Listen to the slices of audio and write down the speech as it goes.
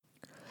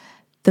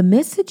The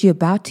message you're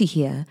about to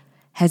hear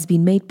has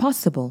been made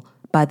possible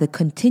by the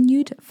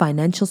continued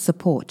financial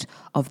support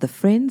of the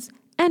friends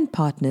and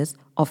partners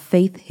of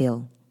Faith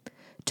Hill.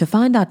 To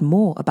find out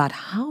more about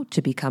how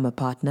to become a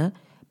partner,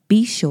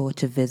 be sure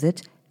to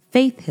visit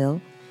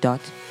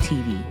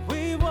faithhill.tv.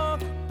 We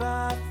walk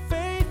by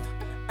faith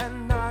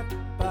and not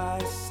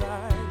by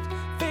sight.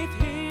 Faith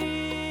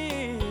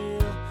Hill,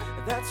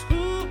 that's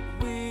who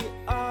we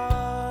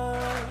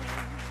are.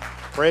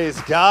 Praise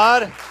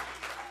God.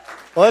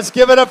 Well, let's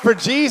give it up for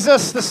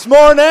Jesus this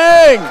morning.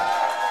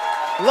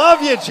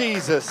 Love you,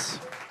 Jesus.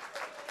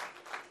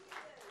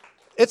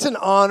 It's an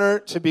honor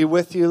to be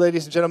with you,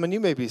 ladies and gentlemen. You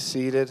may be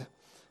seated.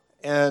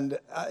 And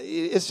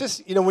it's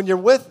just, when you're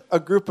with a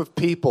group of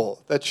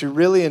people that you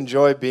really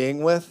enjoy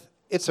being with,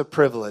 it's a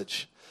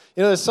privilege.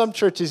 There's some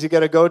churches you got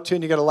to go to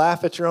and you got to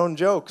laugh at your own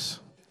jokes.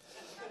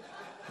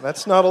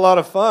 That's not a lot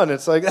of fun.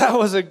 It's like, that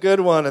was a good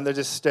one, and they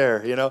just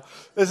stare,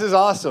 This is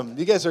awesome.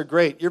 You guys are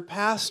great. Your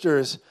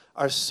pastors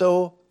are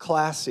so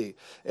classy.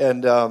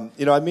 And,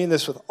 I mean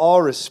this with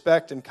all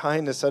respect and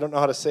kindness. I don't know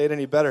how to say it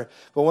any better.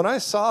 But when I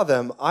saw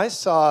them, I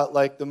saw,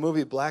 like, the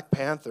movie Black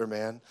Panther,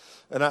 man.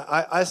 And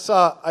I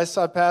saw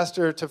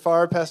Pastor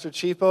Tafar, Pastor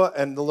Chipo,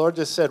 and the Lord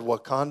just said,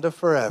 Wakanda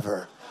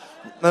forever.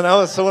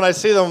 And so when I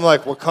see them, I'm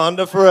like,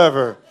 Wakanda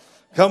forever.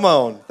 Come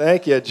on.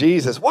 Thank you,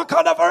 Jesus.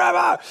 Wakanda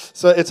forever.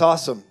 So it's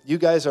awesome. You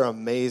guys are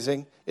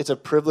amazing. It's a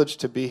privilege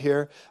to be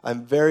here.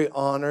 I'm very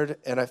honored,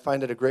 and I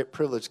find it a great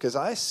privilege because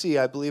I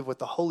believe, what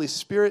the Holy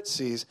Spirit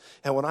sees.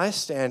 And when I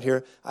stand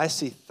here, I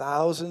see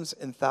thousands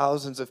and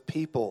thousands of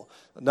people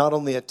not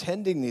only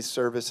attending these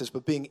services,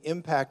 but being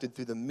impacted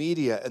through the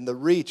media and the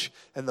reach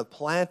and the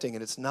planting.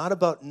 And it's not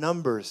about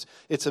numbers.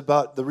 It's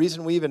about, the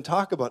reason we even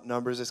talk about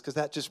numbers is because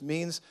that just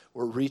means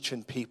we're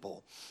reaching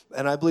people.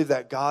 And I believe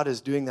that God is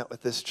doing that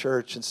with this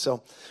church. And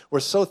so we're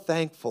so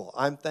thankful.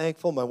 I'm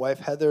thankful. My wife,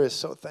 Heather, is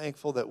so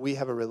thankful that we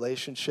have a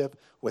relationship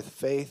with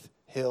Faith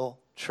Hill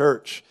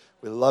Church.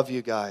 We love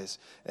you guys.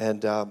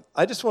 And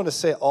I just want to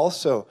say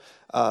also,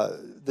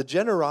 the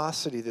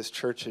generosity this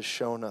church has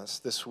shown us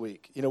this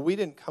week. We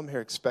didn't come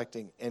here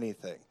expecting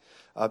anything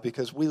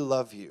because we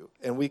love you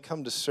and we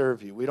come to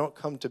serve you. We don't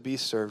come to be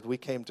served. We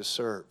came to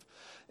serve.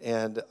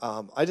 And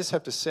I just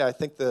have to say, I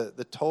think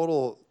the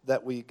total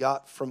that we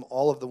got from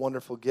all of the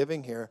wonderful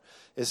giving here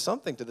is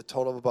something to the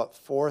total of about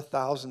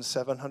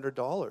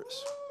 $4,700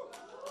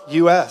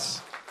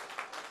 U.S.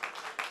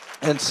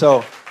 And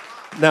so,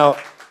 now,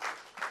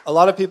 a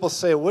lot of people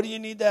say, what do you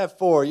need that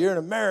for? You're an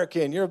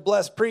American, you're a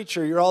blessed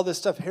preacher, you're all this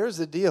stuff. Here's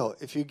the deal.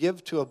 If you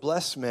give to a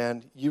blessed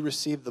man, you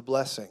receive the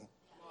blessing.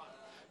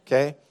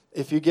 Okay?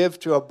 If you give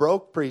to a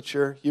broke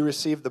preacher, you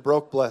receive the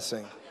broke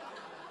blessing.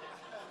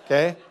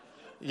 Okay?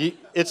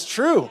 It's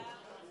true.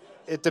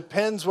 It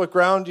depends what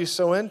ground you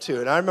sow into.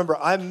 And I remember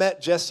I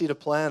met Jesse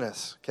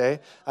Duplantis,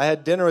 okay? I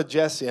had dinner with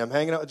Jesse. I'm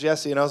hanging out with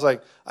Jesse, and I was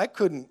like, I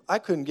couldn't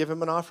give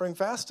him an offering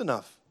fast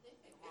enough.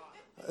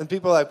 And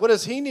people are like, what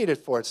does he need it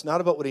for? It's not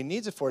about what he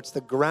needs it for. It's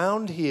the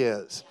ground he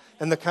is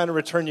and the kind of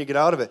return you get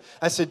out of it.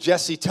 I said,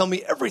 Jesse, tell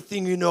me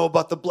everything you know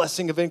about the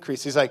blessing of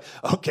increase. He's like,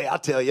 okay, I'll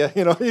tell you.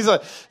 He's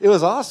like, it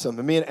was awesome.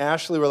 And me and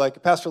Ashley were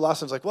like, Pastor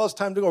Lawson's like, well, it's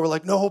time to go. We're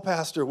like, no,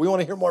 Pastor, we want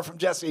to hear more from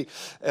Jesse.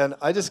 And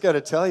I just got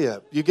to tell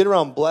you, you get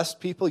around blessed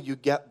people, you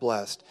get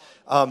blessed.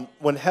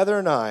 When Heather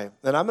and I'm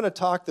going to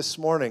talk this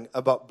morning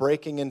about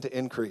breaking into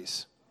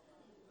increase.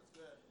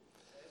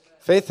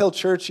 Faith Hill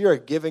Church, you're a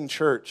giving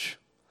church.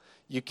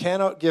 You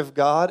cannot give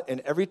God,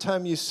 and every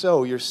time you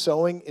sow, you're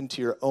sowing into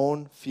your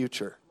own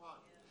future.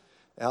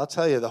 And I'll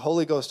tell you, the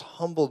Holy Ghost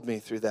humbled me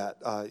through that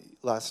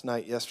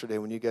yesterday,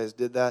 when you guys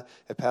did that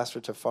at Pastor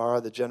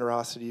Tafara, the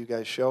generosity you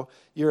guys show.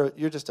 You're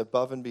just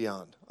above and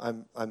beyond.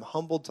 I'm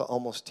humbled to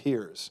almost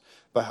tears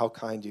by how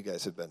kind you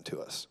guys have been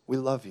to us. We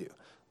love you.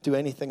 Do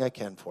anything I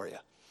can for you.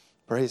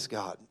 Praise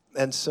God.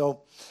 And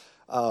so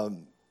I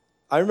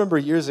remember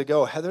years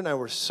ago, Heather and I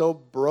were so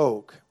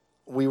broke,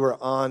 we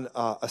were on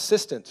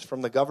assistance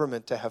from the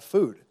government to have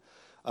food.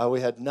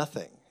 We had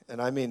nothing,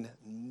 and I mean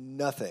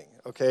nothing,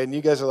 okay? And you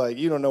guys are like,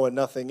 you don't know what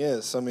nothing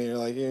is. Some of you are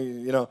like,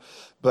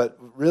 but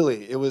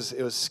really, it was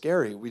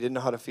scary. We didn't know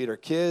how to feed our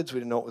kids.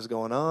 We didn't know what was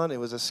going on. It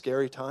was a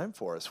scary time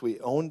for us.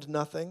 We owned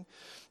nothing,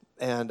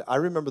 and I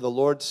remember the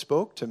Lord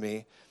spoke to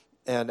me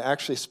and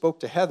actually spoke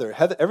to Heather.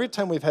 Every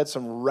time we've had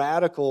some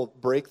radical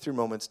breakthrough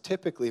moments,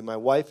 typically my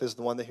wife is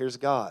the one that hears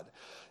God,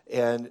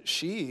 and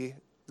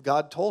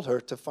God told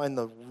her to find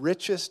the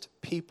richest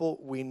people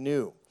we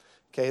knew.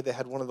 Okay, they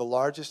had one of the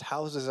largest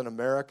houses in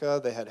America.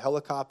 They had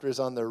helicopters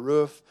on their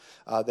roof.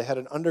 They had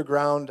an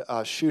underground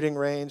shooting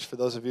range for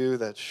those of you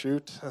that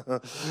shoot.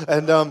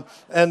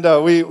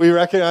 and we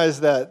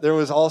recognized that there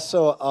was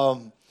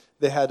also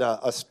they had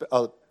a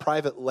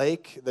private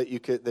lake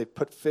that they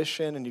put fish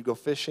in, and you go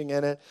fishing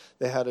in it.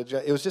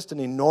 It was just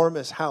an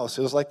enormous house.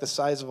 It was like the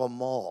size of a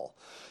mall,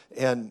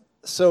 and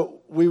so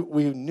we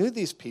knew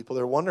these people.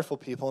 They're wonderful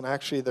people, and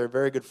actually they're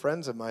very good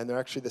friends of mine. They're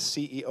actually the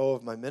CEO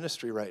of my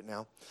ministry right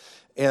now.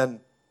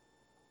 And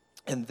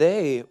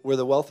they were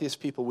the wealthiest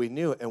people we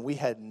knew, and we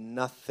had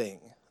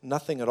nothing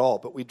at all.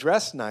 But we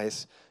dressed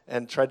nice,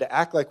 and tried to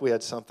act like we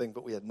had something,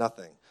 but we had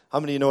nothing. How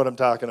many of you know what I'm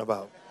talking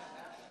about?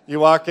 You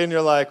walk in,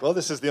 you're like, well,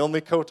 this is the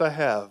only coat I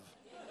have.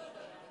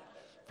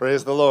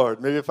 Praise the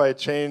Lord. Maybe if I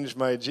change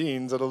my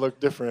jeans, it'll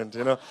look different,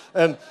 you know.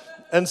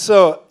 And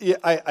so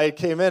I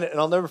came in, and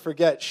I'll never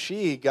forget,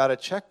 she got a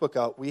checkbook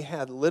out. We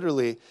had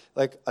literally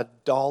like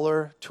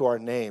 $1 to our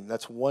name.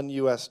 That's $1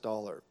 US,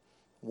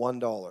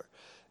 $1.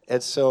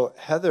 And so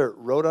Heather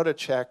wrote out a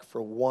check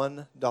for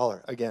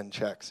 $1. Again,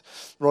 checks.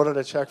 Wrote out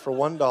a check for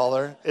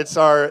 $1. It's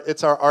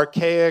our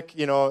archaic,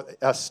 you know,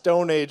 a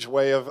Stone Age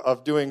way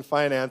of doing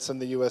finance in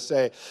the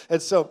USA.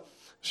 And so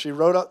she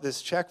wrote out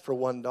this check for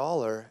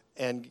 $1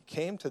 and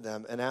came to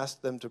them and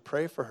asked them to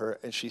pray for her,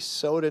 and she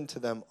sewed into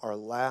them our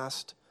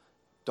last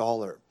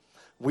dollar.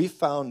 We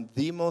found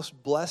the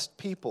most blessed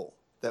people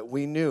that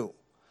we knew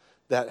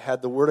that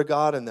had the Word of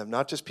God in them,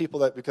 not just people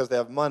that because they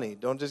have money.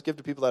 Don't just give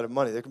to people that have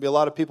money. There can be a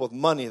lot of people with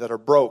money that are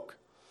broke,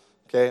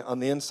 okay, on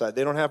the inside.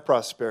 They don't have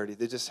prosperity.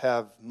 They just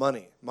have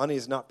money. Money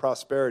is not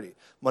prosperity.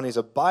 Money is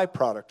a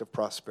byproduct of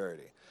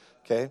prosperity,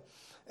 okay?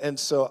 And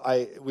so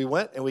we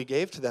went and we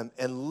gave to them,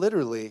 and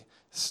literally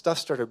stuff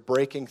started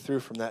breaking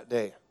through from that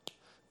day.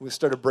 We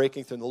started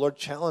breaking through, and the Lord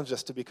challenged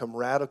us to become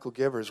radical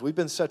givers. We've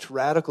been such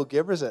radical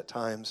givers at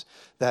times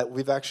that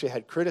we've actually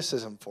had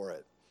criticism for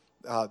it.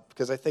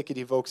 Because I think it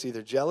evokes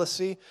either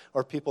jealousy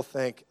or people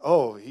think,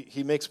 oh,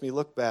 he makes me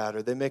look bad,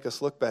 or they make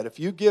us look bad. If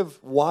you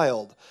give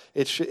wild,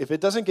 if it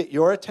doesn't get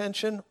your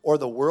attention or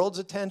the world's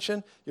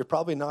attention, you're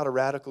probably not a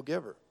radical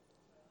giver.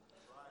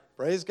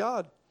 Praise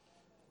God.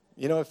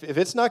 You know, if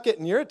it's not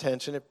getting your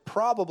attention, it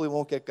probably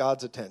won't get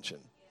God's attention.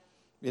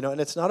 You know,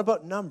 and it's not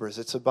about numbers.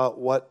 It's about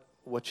what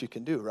you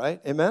can do, right?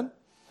 Amen?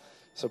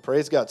 So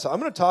praise God. So I'm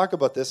going to talk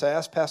about this. I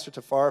asked Pastor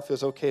Tafar if it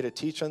was okay to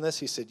teach on this.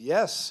 He said,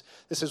 yes,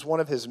 this is one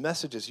of his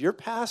messages. Your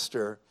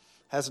pastor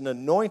has an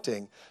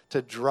anointing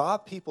to draw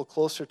people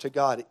closer to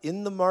God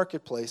in the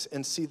marketplace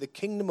and see the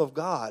kingdom of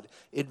God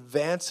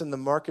advance in the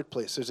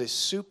marketplace. There's a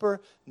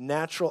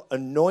supernatural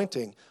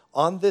anointing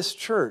on this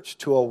church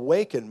to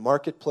awaken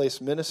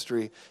marketplace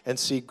ministry and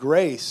see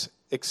grace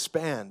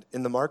expand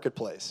in the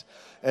marketplace.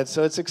 And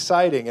so it's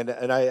exciting, and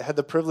I had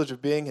the privilege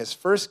of being his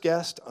first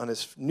guest on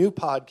his new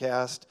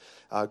podcast,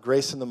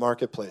 Grace in the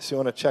Marketplace. You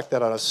want to check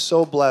that out. I was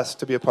so blessed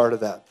to be a part of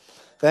that.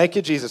 Thank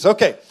you, Jesus.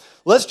 Okay,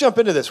 let's jump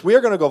into this. We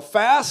are going to go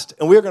fast,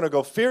 and we are going to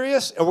go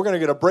furious, and we're going to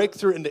get a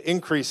breakthrough into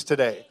increase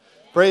today.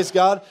 Praise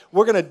God.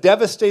 We're going to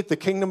devastate the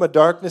kingdom of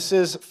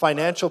darkness's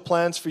financial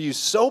plans for you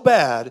so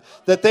bad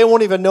that they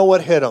won't even know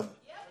what hit them.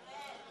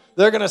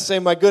 They're going to say,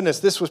 my goodness,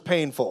 this was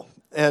painful.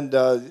 And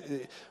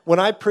when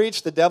I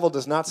preach, the devil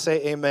does not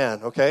say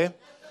amen, okay?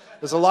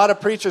 There's a lot of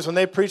preachers, when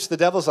they preach, the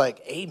devil's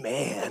like,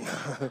 amen,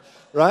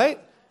 right?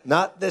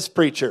 Not this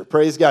preacher,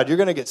 praise God. You're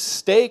going to get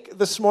steak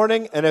this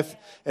morning, and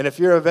if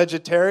you're a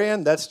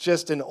vegetarian, that's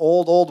just an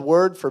old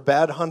word for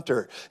bad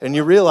hunter. And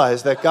you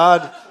realize that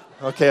God,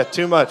 okay,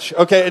 too much.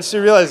 Okay, and so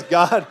you realize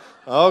God,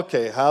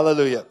 okay,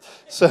 hallelujah.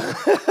 So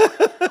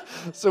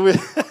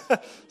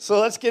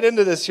let's get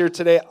into this here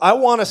today. I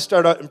want to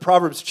start out in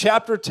Proverbs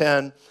chapter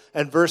 10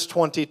 and verse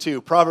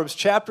 22. Proverbs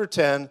chapter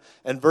 10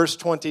 and verse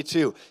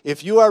 22.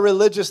 If you are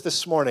religious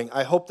this morning,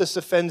 I hope this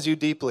offends you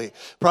deeply.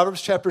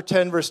 Proverbs chapter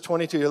 10, verse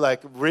 22. You're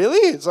like, really?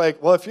 It's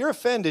like, well, if you're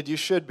offended, you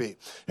should be.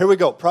 Here we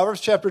go.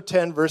 Proverbs chapter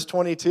 10, verse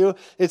 22.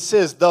 It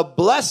says, the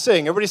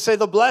blessing. Everybody say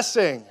the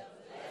blessing.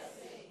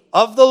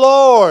 Of the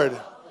Lord.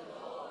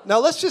 Now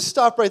let's just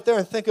stop right there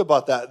and think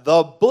about that.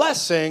 The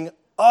blessing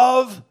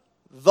of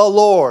the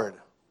Lord.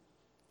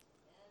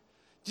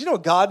 Do you know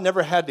God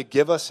never had to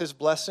give us his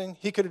blessing?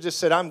 He could have just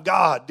said, I'm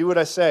God, do what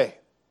I say.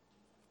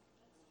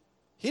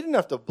 He didn't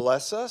have to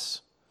bless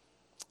us.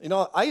 You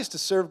know, I used to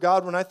serve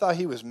God when I thought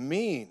he was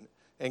mean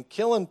and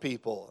killing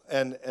people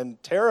and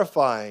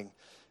terrifying.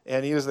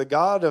 And he was the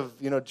God of,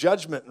 you know,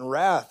 judgment and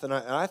wrath. And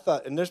I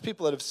thought, and there's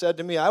people that have said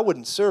to me, I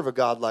wouldn't serve a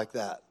God like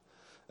that.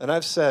 And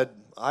I've said,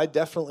 I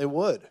definitely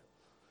would.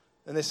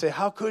 And they say,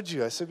 how could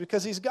you? I said,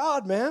 because he's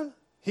God, man.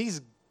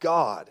 He's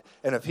God.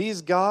 And if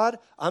he's God,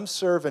 I'm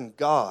serving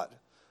God.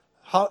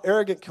 How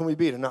arrogant can we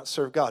be to not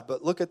serve God?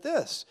 But look at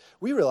this.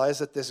 We realize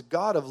that this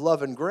God of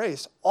love and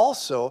grace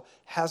also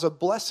has a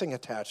blessing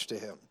attached to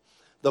him.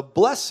 The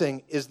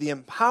blessing is the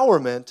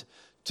empowerment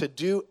to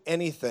do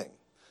anything.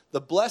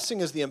 The blessing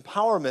is the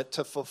empowerment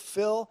to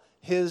fulfill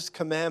his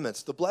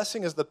commandments. The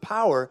blessing is the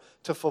power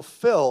to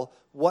fulfill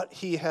what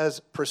he has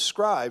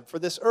prescribed for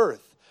this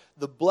earth.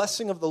 The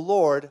blessing of the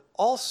Lord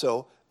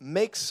also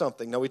makes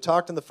something. Now, we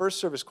talked in the first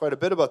service quite a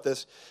bit about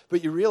this,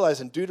 but you realize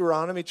in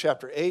Deuteronomy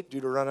chapter 8,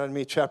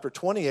 Deuteronomy chapter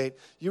 28,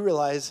 you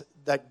realize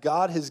that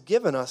God has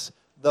given us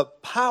the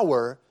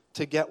power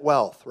to get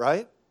wealth,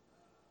 right?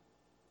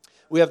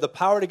 We have the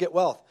power to get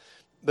wealth.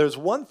 There's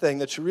one thing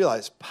that you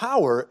realize.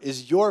 Power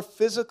is your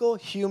physical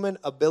human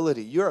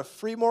ability. You're a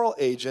free moral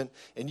agent,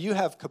 and you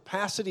have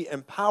capacity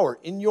and power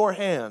in your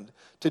hand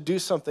to do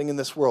something in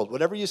this world.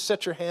 Whatever you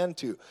set your hand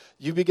to,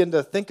 you begin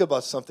to think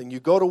about something. You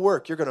go to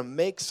work, you're going to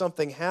make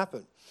something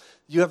happen.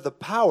 You have the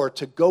power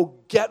to go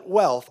get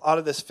wealth out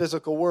of this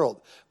physical world.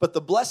 But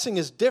the blessing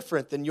is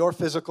different than your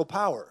physical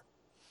power.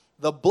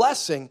 The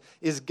blessing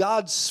is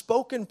God's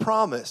spoken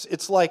promise.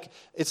 It's like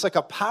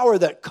a power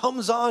that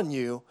comes on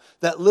you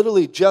that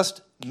literally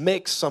just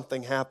makes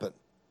something happen.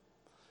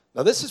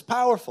 Now, this is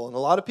powerful, and a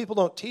lot of people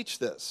don't teach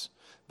this,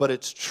 but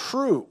it's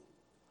true.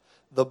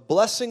 The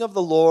blessing of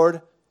the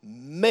Lord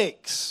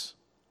makes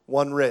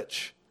one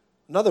rich.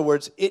 In other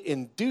words, it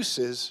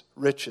induces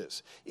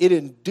riches. It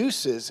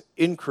induces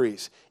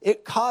increase.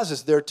 It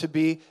causes there to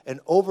be an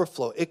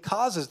overflow. It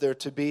causes there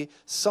to be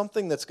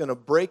something that's going to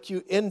break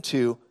you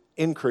into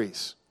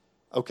increase.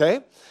 Okay?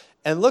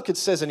 And look, it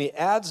says, and he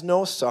adds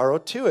no sorrow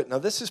to it. Now,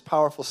 this is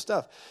powerful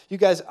stuff. You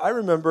guys, I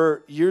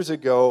remember years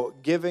ago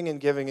giving and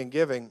giving and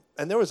giving,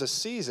 and there was a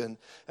season,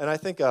 and I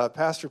think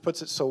Pastor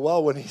puts it so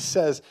well when he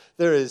says,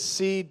 there is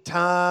seed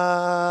time,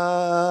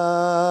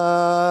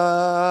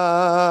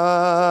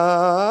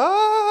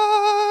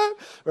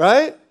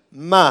 right?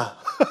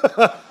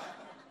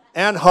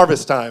 And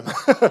harvest time,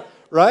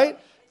 right?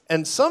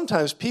 And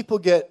sometimes people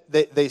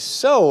they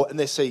sow and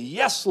they say,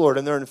 yes, Lord,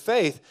 and they're in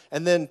faith,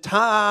 and then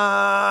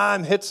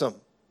time hits them.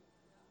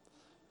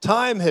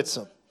 Time hits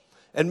them.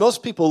 And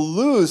most people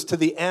lose to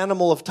the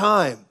animal of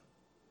time.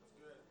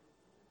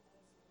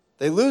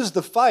 They lose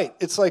the fight.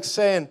 It's like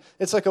saying,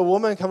 it's like a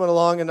woman coming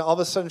along and all of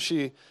a sudden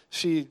she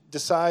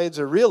decides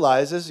or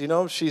realizes,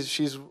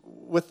 she's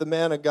with the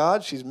man of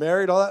God, she's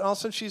married, all that, and all of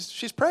a sudden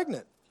she's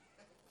pregnant.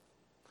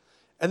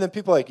 And then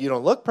people are like, you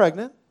don't look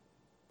pregnant.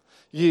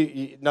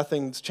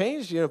 Nothing's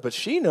changed, but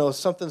she knows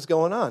something's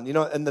going on,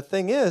 and the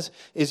thing is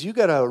you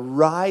got to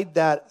ride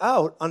that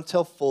out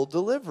until full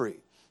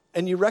delivery.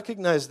 And you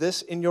recognize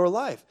this in your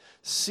life.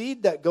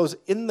 Seed that goes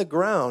in the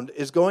ground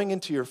is going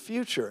into your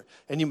future,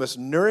 and you must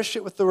nourish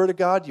it with the word of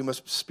God. You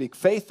must speak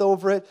faith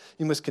over it.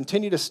 You must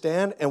continue to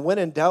stand, and when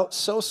in doubt,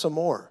 sow some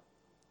more.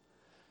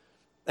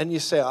 And you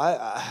say,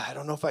 I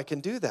don't know if I can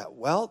do that.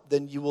 Well,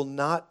 then you will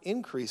not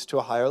increase to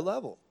a higher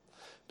level.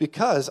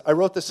 Because I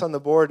wrote this on the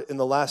board in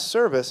the last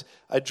service,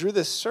 I drew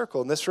this circle,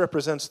 and this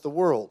represents the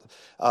world.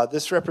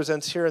 This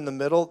represents here in the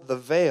middle the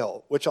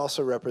veil, which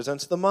also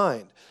represents the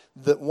mind.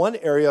 The one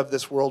area of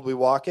this world we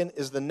walk in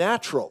is the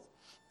natural,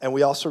 and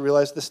we also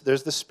realize this.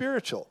 There's the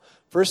spiritual.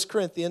 1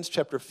 Corinthians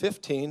chapter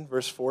 15,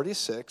 verse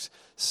 46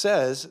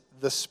 says,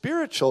 the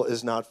spiritual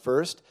is not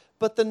first,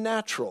 but the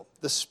natural.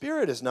 The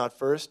spirit is not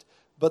first,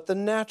 but the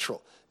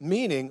natural.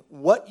 Meaning,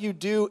 what you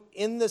do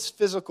in this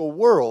physical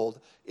world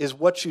is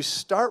what you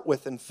start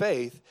with in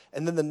faith,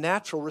 and then the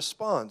natural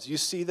responds. You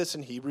see this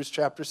in Hebrews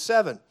chapter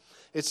 7.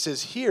 It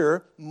says,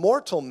 here,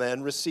 mortal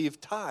men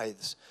receive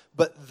tithes,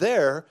 but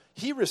there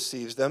he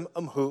receives them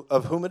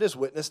of whom it is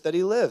witnessed that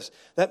he lives.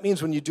 That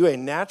means when you do a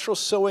natural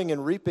sowing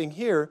and reaping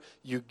here,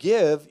 you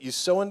give, you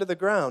sow into the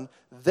ground.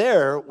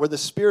 There, where the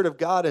Spirit of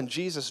God and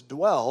Jesus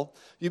dwell,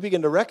 you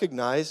begin to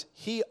recognize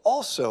he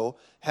also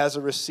has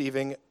a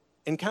receiving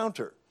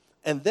encounter.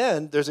 And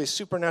then there's a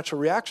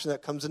supernatural reaction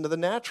that comes into the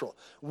natural.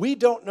 We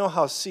don't know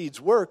how seeds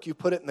work. You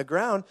put it in the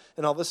ground,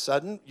 and all of a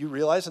sudden, you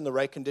realize in the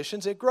right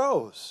conditions, it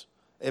grows.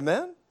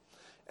 Amen?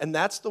 And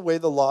that's the way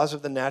the laws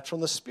of the natural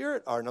and the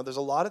spirit are. Now, there's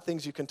a lot of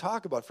things you can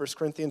talk about. 1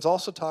 Corinthians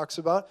also talks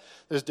about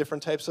there's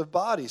different types of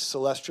bodies,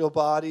 celestial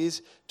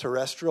bodies,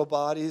 terrestrial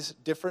bodies,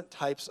 different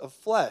types of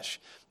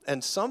flesh.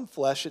 And some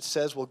flesh, it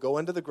says, will go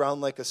into the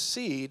ground like a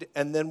seed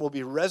and then will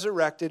be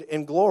resurrected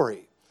in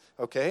glory.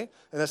 Okay?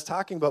 And that's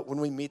talking about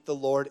when we meet the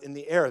Lord in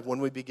the air, when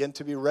we begin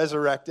to be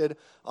resurrected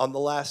on the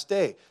last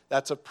day.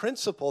 That's a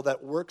principle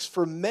that works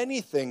for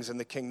many things in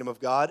the kingdom of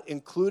God,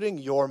 including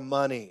your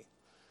money.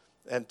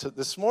 And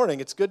this morning,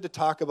 it's good to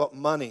talk about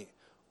money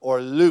or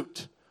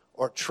loot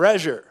or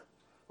treasure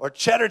or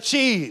cheddar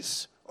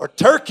cheese or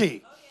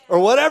turkey or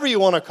whatever you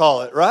want to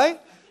call it, right?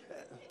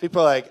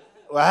 People are like,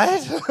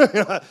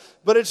 what?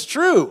 But it's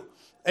true.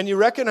 And you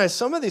recognize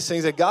some of these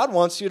things that God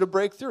wants you to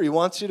break through. He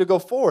wants you to go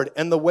forward.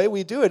 And the way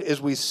we do it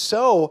is we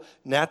sow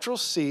natural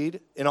seed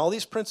in all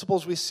these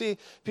principles we see.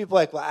 People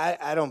are like, well,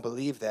 I don't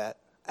believe that.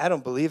 I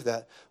don't believe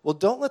that. Well,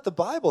 don't let the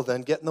Bible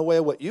then get in the way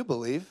of what you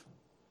believe.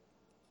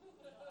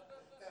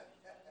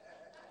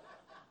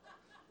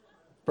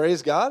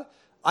 Praise God.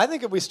 I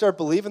think if we start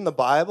believing the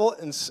Bible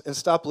and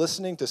stop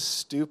listening to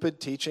stupid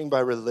teaching by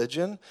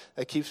religion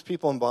that keeps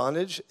people in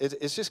bondage,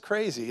 it's just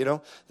crazy.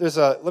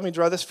 Let me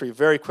draw this for you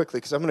very quickly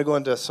because I'm going to go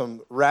into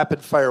some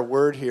rapid fire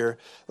word here.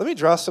 Let me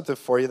draw something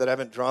for you that I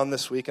haven't drawn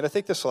this week, and I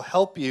think this will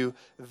help you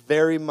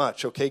very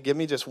much, okay? Give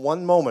me just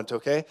one moment,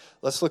 okay?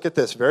 Let's look at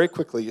this very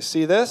quickly. You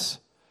see this?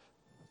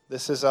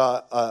 This is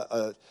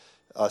a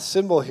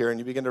symbol here, and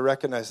you begin to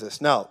recognize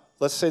this. Now,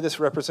 let's say this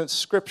represents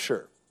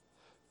Scripture.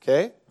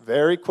 Okay,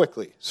 very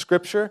quickly.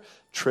 Scripture,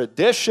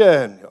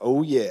 tradition.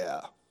 Oh,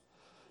 yeah.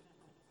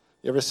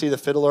 You ever see the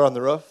Fiddler on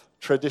the Roof?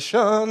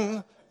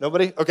 Tradition.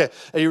 Nobody? Okay,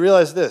 and you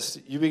realize this.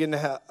 You begin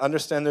to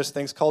understand there's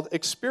things called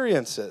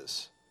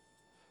experiences.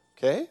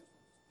 Okay?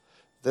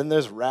 Then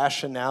there's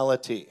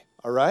rationality.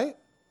 All right?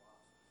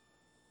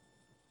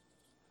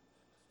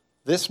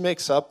 This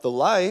makes up the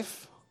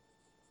life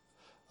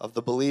of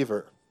the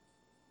believer.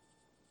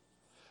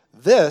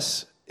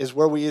 This is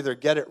where we either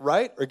get it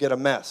right or get a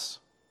mess.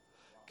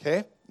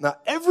 Okay? Now,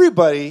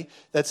 everybody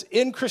that's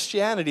in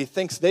Christianity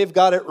thinks they've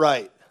got it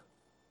right.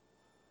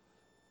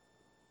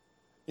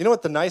 You know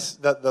what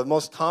the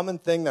most common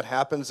thing that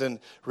happens in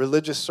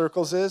religious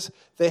circles is?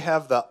 They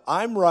have the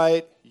I'm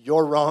right,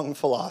 you're wrong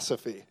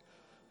philosophy,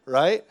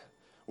 right?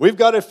 We've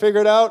got it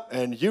figured out,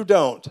 and you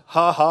don't.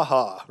 Ha, ha,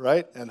 ha,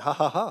 right? And ha,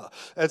 ha, ha.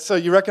 And so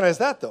you recognize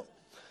that, though.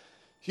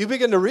 You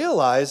begin to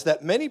realize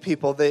that many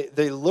people,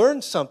 they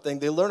learn something,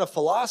 they learn a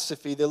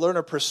philosophy, they learn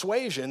a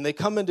persuasion, they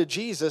come into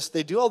Jesus,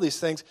 they do all these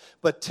things,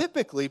 but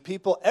typically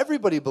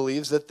everybody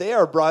believes that they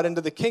are brought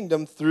into the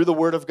kingdom through the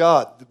Word of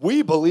God.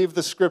 We believe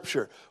the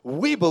Scripture.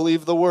 We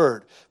believe the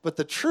Word. But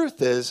the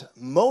truth is,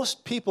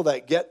 most people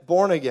that get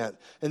born again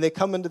and they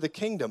come into the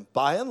kingdom,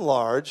 by and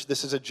large,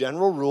 this is a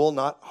general rule,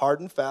 not hard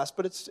and fast,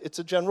 but it's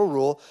a general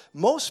rule,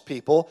 most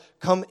people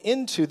come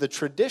into the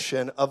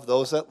tradition of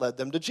those that led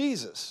them to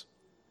Jesus.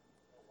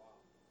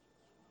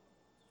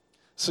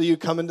 So you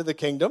come into the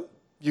kingdom,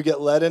 you get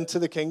led into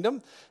the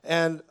kingdom,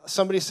 and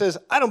somebody says,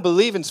 I don't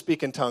believe in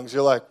speaking tongues.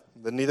 You're like,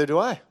 then neither do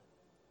I.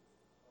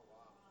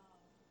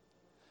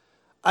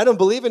 I don't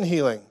believe in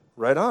healing.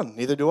 Right on,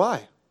 neither do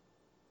I.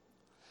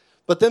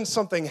 But then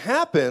something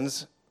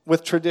happens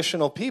with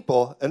traditional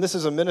people, and this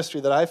is a ministry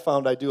that I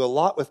found I do a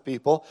lot with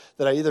people,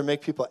 that I either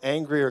make people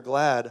angry or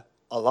glad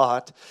a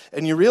lot,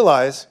 and you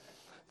realize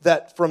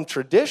that from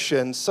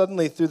tradition,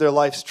 suddenly through their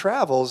life's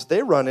travels,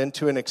 they run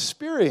into an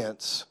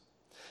experience.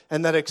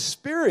 And that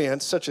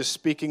experience, such as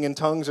speaking in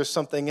tongues or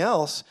something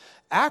else,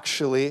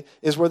 actually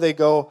is where they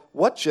go,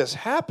 what just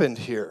happened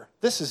here?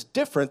 This is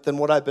different than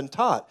what I've been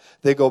taught.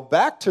 They go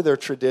back to their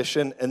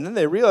tradition, and then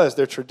they realize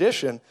their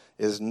tradition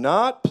is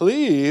not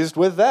pleased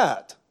with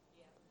that.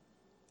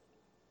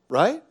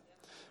 Right?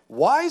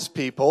 Wise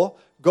people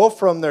go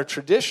from their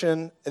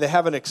tradition, they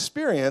have an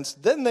experience,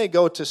 then they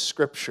go to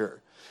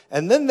Scripture.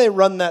 And then they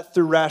run that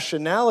through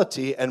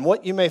rationality, and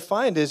what you may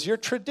find is your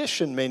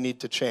tradition may need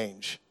to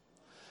change.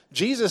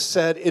 Jesus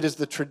said, it is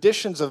the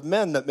traditions of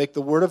men that make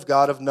the word of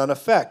God of none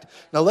effect.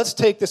 Now let's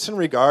take this in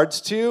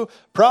regards to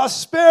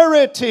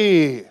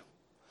prosperity.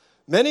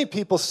 Many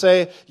people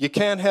say, you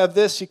can't have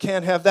this, you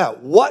can't have that.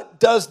 What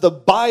does the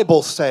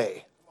Bible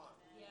say?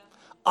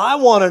 I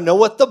want to know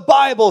what the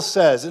Bible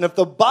says. And if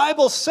the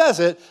Bible says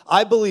it,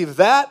 I believe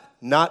that,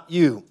 not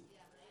you.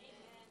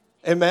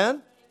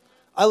 Amen?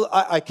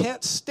 I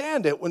can't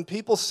stand it when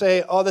people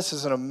say, oh, this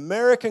is an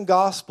American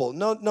gospel.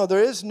 No,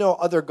 there is no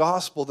other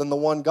gospel than the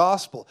one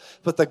gospel.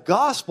 But the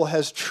gospel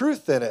has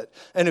truth in it.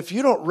 And if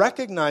you don't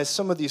recognize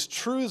some of these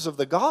truths of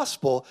the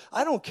gospel,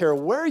 I don't care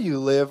where you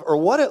live or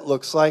what it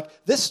looks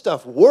like, this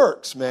stuff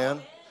works,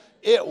 man.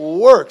 It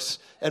works.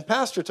 And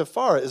Pastor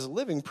Tafara is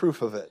living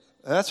proof of it.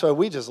 And that's why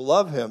we just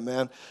love him,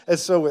 man.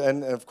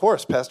 And of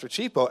course, Pastor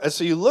Cheapo. And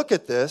so you look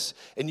at this,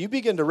 and you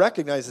begin to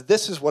recognize that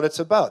this is what it's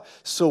about.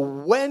 So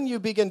when you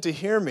begin to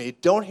hear me,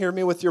 don't hear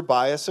me with your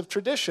bias of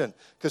tradition,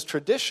 because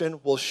tradition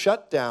will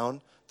shut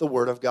down the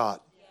Word of God.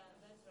 Yeah,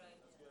 that's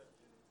right.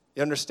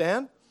 You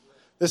understand?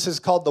 This is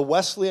called the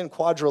Wesleyan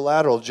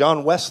quadrilateral.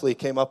 John Wesley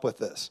came up with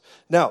this.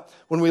 Now,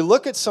 when we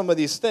look at some of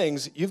these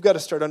things, you've got to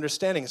start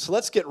understanding. So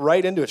let's get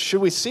right into it.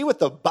 Should we see what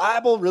the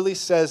Bible really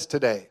says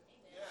today?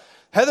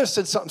 Heather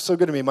said something so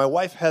good to me. My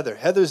wife,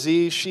 Heather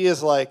Z, she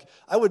is like,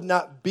 I would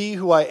not be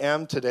who I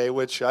am today,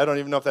 which I don't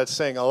even know if that's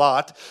saying a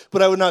lot,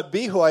 but I would not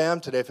be who I am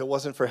today if it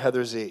wasn't for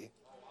Heather Z.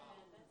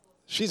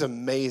 She's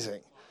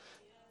amazing.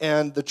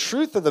 And the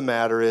truth of the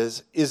matter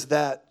is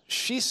that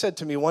she said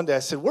to me one day, I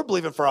said, we're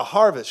believing for a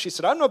harvest. She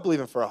said, I'm not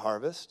believing for a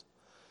harvest.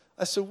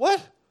 I said,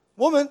 what?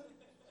 Woman,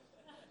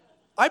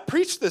 I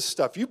preach this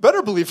stuff. You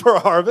better believe for a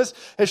harvest.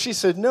 And she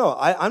said, no,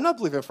 I'm not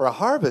believing for a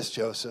harvest,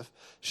 Joseph.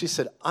 She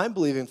said, I'm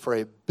believing for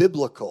a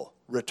biblical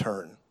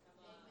return.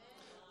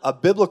 A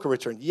biblical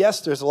return. Yes,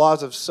 there's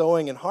laws of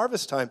sowing and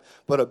harvest time,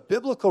 but a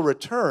biblical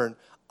return,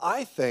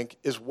 I think,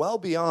 is well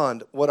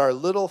beyond what our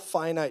little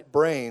finite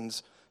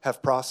brains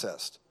have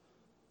processed.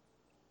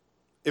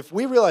 If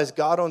we realize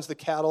God owns the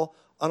cattle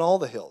on all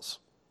the hills,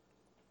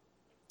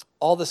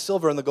 all the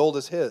silver and the gold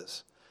is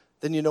his,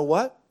 then you know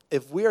what?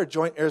 If we are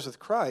joint heirs with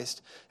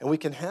Christ and we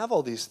can have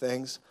all these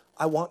things,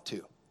 I want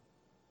to.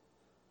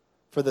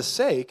 For the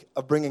sake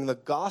of bringing the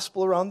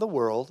gospel around the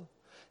world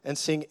and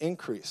seeing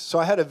increase. So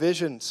I had a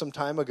vision some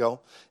time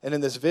ago, and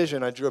in this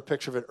vision, I drew a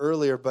picture of it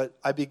earlier, but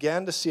I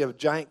began to see a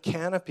giant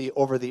canopy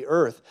over the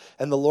earth,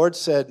 and the Lord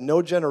said,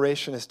 no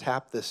generation has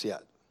tapped this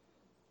yet.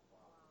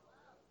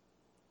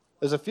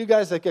 There's a few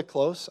guys that get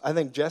close. I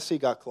think Jesse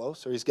got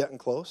close, or he's getting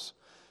close.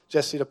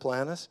 Jesse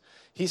Duplantis.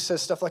 He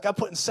says stuff like, I'm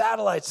putting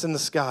satellites in the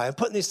sky. I'm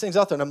putting these things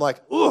out there. And I'm like,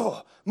 ooh,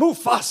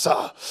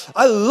 Mufasa.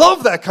 I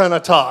love that kind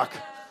of talk.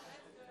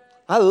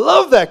 I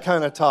love that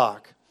kind of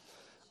talk.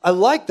 I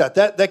like that.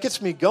 That gets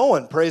me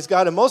going, praise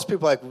God. And most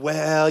people are like,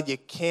 well, you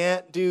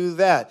can't do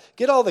that.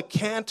 Get all the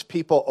can't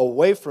people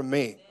away from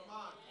me.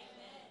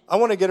 I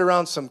want to get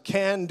around some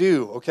can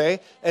do, okay?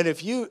 And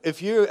if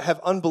you have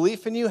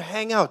unbelief in you,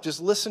 hang out.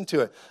 Just listen to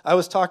it. I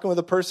was talking with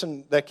a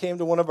person that came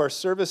to one of our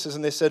services,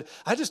 and they said,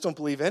 I just don't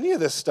believe any of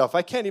this stuff.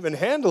 I can't even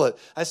handle it.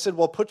 I said,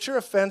 well, put your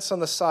offense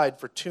on the side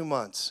for 2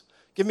 months.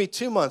 Give me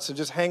 2 months and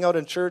just hang out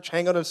in church,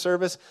 hang out in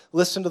service,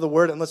 listen to the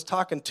word, and let's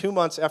talk in 2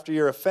 months after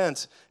your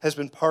offense has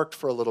been parked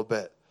for a little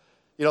bit.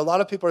 You know, a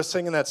lot of people are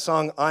singing that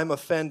song, I'm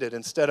Offended,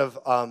 instead of,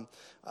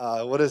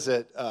 what is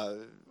it?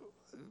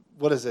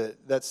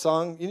 That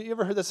song, you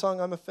ever heard that song,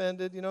 I'm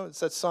Offended? You know, it's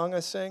that song I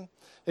sing.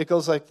 It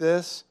goes like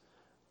this.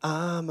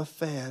 I'm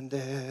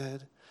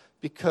offended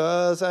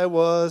because I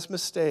was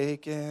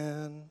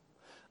mistaken.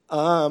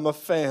 I'm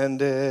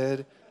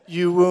offended,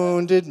 you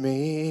wounded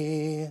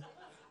me.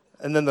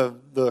 And then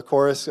the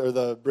chorus or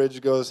the bridge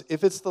goes,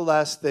 if it's the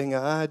last thing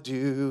I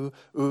do,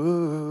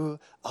 ooh,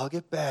 I'll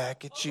get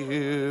back at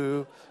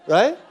you.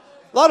 Right?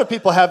 A lot of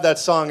people have that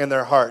song in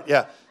their heart.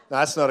 Yeah, no,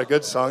 that's not a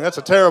good song. That's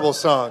a terrible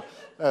song.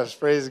 That's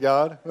praise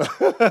God.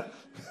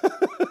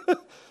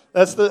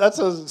 That's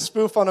a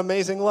spoof on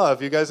Amazing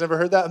Love. You guys ever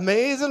heard that?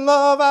 Amazing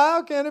Love,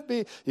 how can it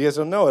be? You guys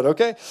don't know it,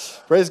 okay?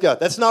 Praise God.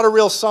 That's not a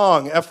real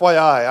song,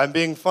 FYI. I'm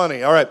being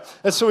funny. All right.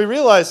 And so we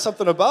realize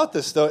something about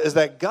this, though, is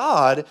that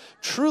God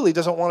truly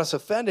doesn't want us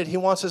offended. He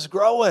wants us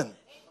growing.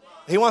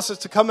 He wants us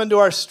to come into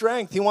our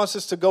strength. He wants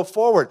us to go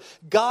forward.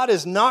 God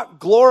is not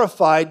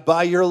glorified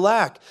by your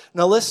lack.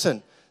 Now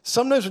listen,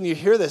 sometimes when you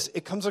hear this,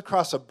 it comes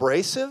across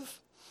abrasive,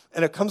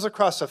 and it comes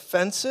across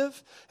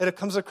offensive, and it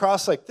comes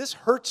across like, this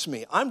hurts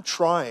me. I'm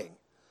trying.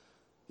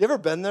 You ever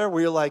been there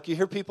where you're like, you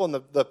hear people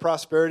and the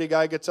prosperity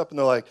guy gets up and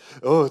they're like,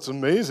 oh, it's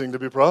amazing to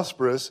be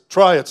prosperous.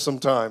 Try it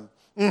sometime.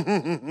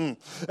 And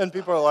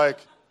people are like,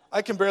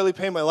 I can barely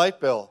pay my light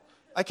bill.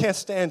 I can't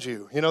stand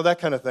you. You know, that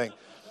kind of thing.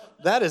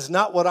 That is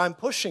not what I'm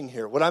pushing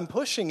here. What I'm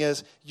pushing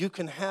is you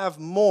can have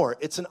more.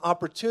 It's an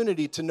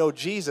opportunity to know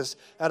Jesus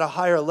at a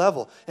higher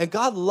level. And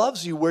God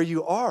loves you where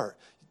you are.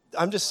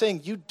 I'm just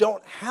saying you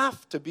don't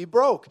have to be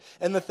broke.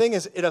 And the thing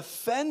is, it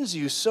offends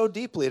you so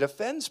deeply. It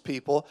offends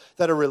people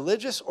that are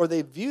religious or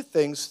they view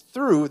things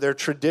through their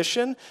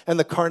tradition and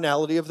the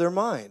carnality of their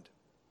mind.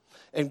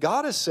 And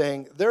God is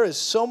saying there is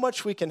so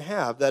much we can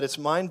have that it's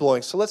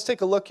mind-blowing. So let's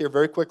take a look here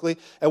very quickly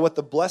at what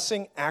the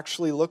blessing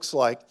actually looks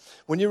like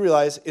when you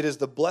realize it is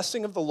the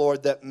blessing of the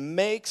Lord that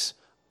makes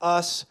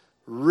us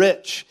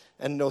rich,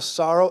 and no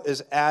sorrow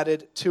is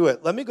added to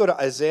it. Let me go to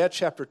Isaiah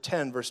chapter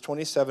 10, verse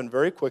 27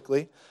 very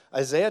quickly.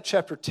 Isaiah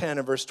chapter 10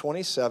 and verse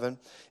 27.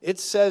 It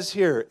says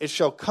here, it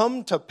shall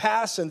come to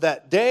pass in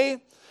that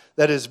day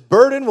that his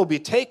burden will be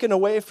taken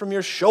away from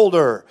your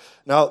shoulder.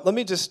 Now, let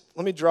me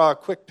draw a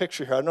quick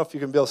picture here. I don't know if you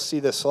can be able to see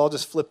this, so I'll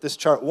just flip this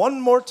chart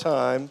one more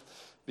time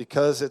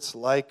because it's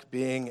like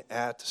being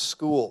at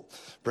school.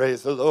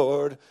 Praise the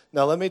Lord.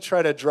 Now, let me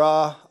try to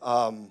draw,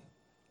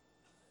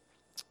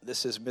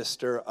 this is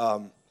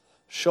Mr.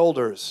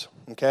 Shoulders,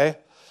 okay?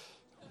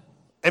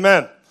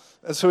 Amen.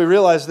 And so we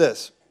realize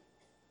this.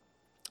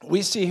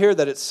 We see here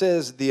that it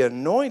says the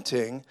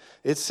anointing,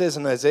 it says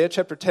in Isaiah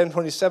chapter 10,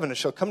 27, it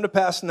shall come to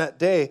pass in that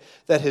day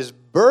that his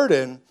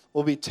burden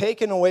will be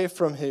taken away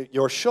from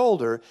your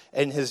shoulder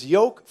and his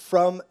yoke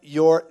from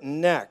your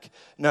neck.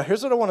 Now,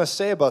 here's what I want to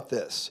say about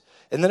this.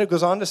 And then it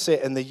goes on to say,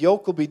 and the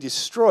yoke will be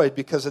destroyed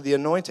because of the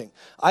anointing.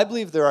 I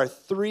believe there are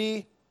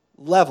 3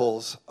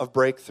 levels of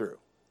breakthrough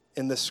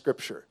in this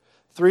scripture.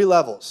 3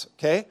 levels,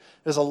 okay?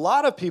 There's a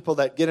lot of people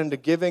that get into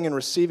giving and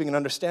receiving and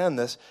understand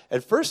this.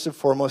 And first and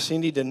foremost, you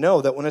need to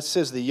know that when it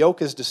says the yoke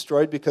is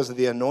destroyed because of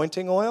the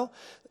anointing oil,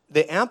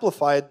 the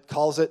Amplified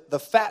calls it the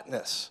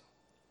fatness,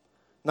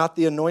 not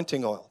the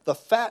anointing oil, the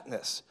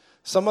fatness.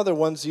 Some other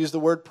ones use the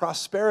word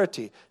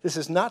prosperity. This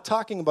is not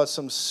talking about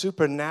some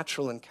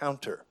supernatural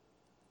encounter.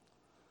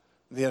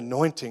 The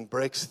anointing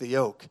breaks the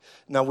yoke.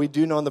 Now, we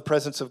do know in the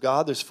presence of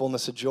God, there's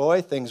fullness of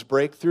joy. Things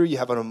break through. You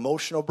have an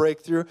emotional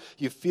breakthrough.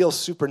 You feel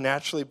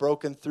supernaturally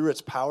broken through. It's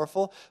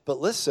powerful.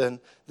 But listen,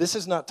 this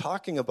is not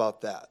talking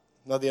about that.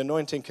 Now, the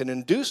anointing can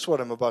induce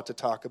what I'm about to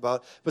talk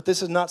about, but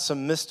this is not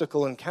some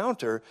mystical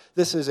encounter.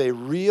 This is a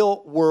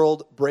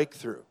real-world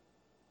breakthrough.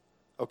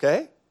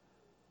 Okay?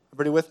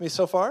 Everybody with me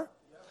so far?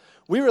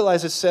 We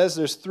realize it says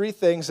there's 3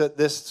 things that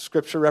this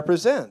scripture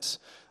represents.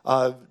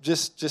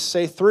 Just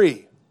say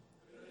 3.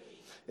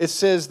 It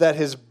says that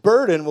his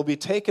burden will be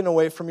taken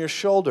away from your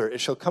shoulder.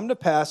 It shall come to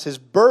pass, his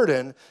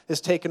burden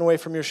is taken away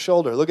from your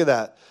shoulder. Look at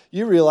that.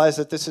 You realize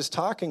that this is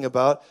talking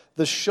about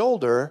the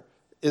shoulder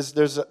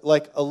there's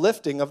like a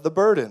lifting of the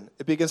burden.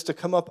 It begins to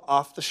come up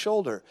off the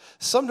shoulder.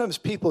 Sometimes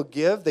people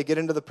give, they get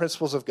into the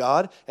principles of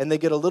God, and they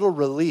get a little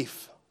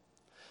relief.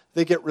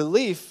 They get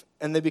relief,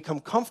 and they become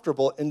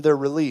comfortable in their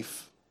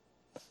relief.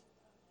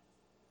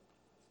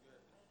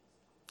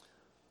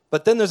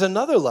 But then there's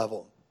another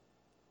level,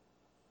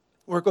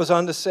 where it goes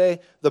on to say,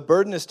 the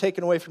burden is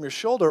taken away from your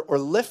shoulder or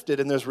lifted,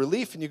 and there's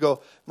relief, and you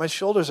go, my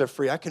shoulders are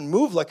free. I can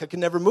move like I can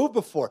never move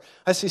before.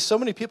 I see so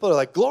many people are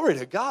like, glory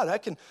to God, I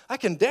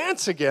can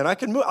dance again. I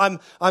can move.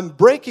 I'm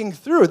breaking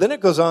through. Then it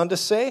goes on to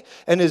say,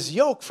 and his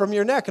yoke from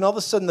your neck, and all of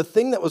a sudden the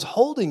thing that was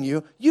holding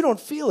you, you don't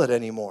feel it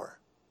anymore.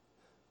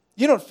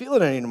 You don't feel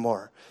it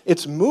anymore.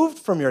 It's moved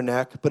from your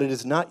neck, but it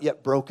is not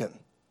yet broken.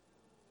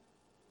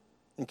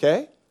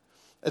 Okay?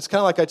 It's kind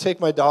of like I take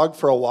my dog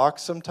for a walk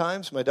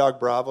sometimes. My dog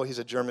Bravo, he's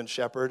a German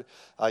Shepherd.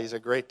 He's a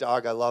great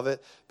dog. I love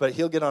it. But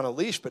he'll get on a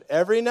leash. But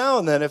every now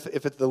and then, if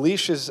the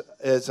leash is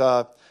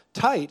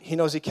tight, he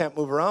knows he can't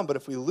move around. But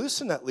if we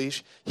loosen that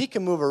leash, he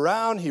can move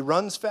around. He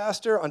runs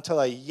faster until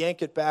I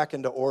yank it back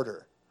into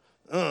order.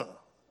 And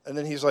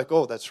then he's like,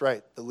 oh, that's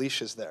right. The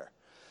leash is there.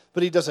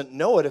 But he doesn't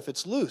know it if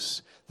it's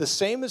loose. The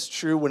same is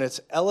true when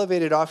it's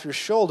elevated off your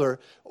shoulder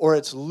or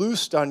it's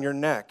loosed on your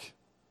neck.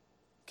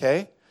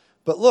 Okay?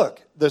 But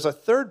look, there's a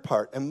third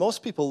part, and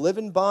most people live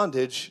in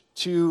bondage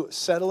to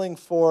settling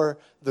for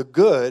the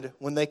good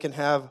when they can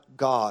have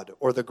God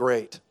or the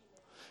great.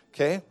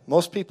 Okay?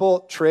 Most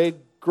people trade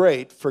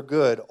great for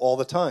good all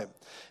the time.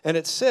 And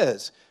it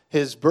says,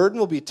 his burden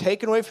will be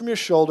taken away from your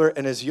shoulder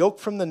and his yoke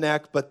from the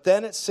neck, but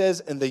then it says,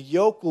 and the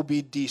yoke will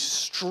be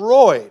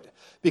destroyed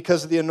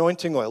because of the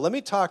anointing oil. Let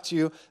me talk to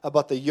you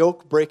about the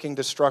yoke-breaking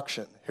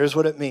destruction. Here's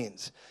what it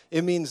means.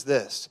 It means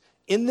this.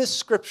 In this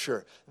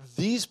scripture,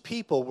 these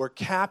people were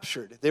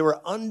captured. They were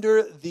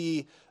under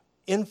the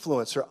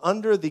influence or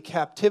under the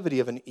captivity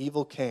of an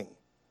evil king,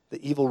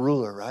 the evil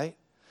ruler, right?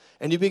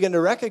 And you begin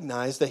to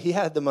recognize that he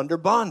had them under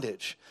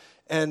bondage.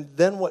 And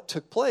then what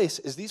took place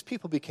is these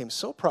people became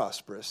so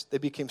prosperous, they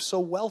became so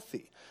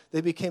wealthy,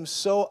 they became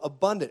so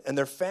abundant, and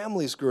their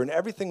families grew, and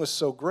everything was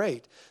so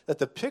great that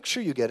the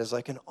picture you get is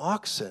like an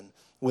oxen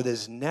with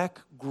his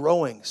neck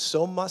growing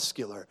so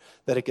muscular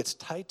that it gets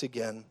tight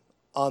again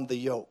on the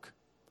yoke.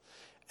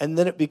 And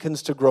then it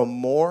begins to grow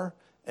more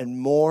and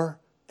more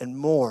and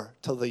more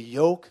till the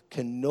yoke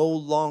can no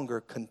longer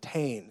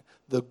contain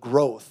the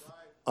growth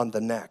on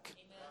the neck.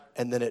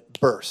 And then it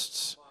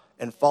bursts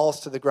and falls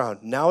to the ground.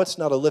 Now it's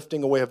not a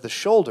lifting away of the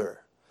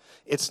shoulder.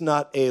 It's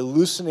not a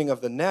loosening of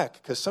the neck,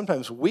 because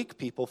sometimes weak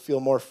people feel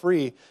more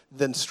free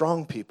than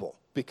strong people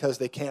because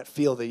they can't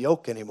feel the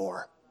yoke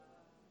anymore.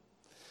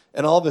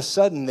 And all of a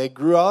sudden they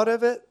grew out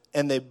of it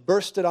and they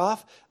burst it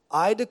off.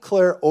 I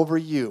declare over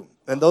you,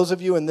 and those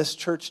of you in this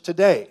church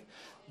today,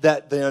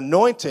 that the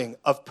anointing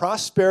of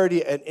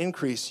prosperity and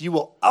increase, you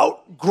will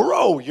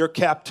outgrow your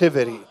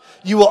captivity.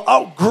 You will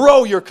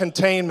outgrow your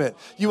containment.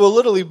 You will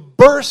literally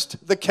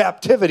burst the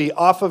captivity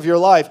off of your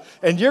life,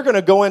 and you're going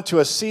to go into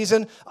a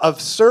season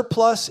of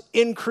surplus,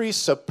 increase,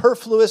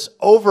 superfluous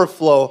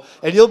overflow,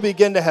 and you'll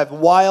begin to have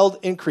wild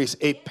increase,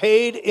 a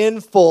paid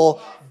in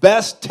full,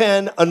 best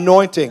 10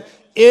 anointing.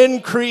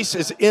 Increase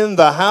is in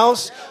the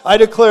house. I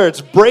declare it's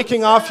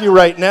breaking off you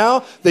right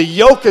now. The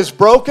yoke is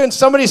broken.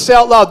 Somebody say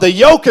out loud, the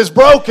yoke is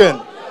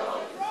broken.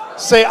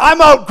 Say, I'm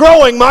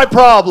outgrowing my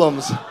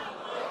problems.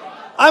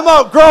 I'm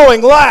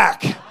outgrowing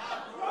lack.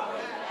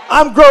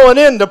 I'm growing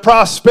into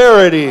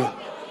prosperity.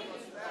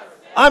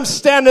 I'm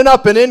standing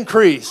up in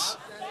increase.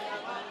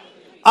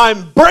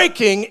 I'm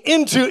breaking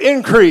into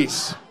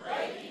increase.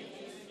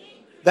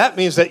 That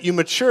means that you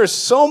mature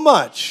so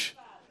much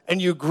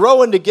and you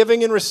grow into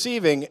giving and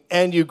receiving,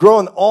 and you grow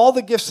in all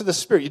the gifts of the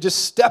Spirit. You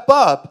just step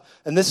up,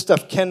 and this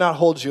stuff cannot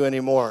hold you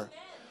anymore.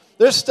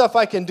 There's stuff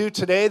I can do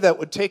today that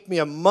would take me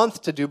a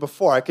month to do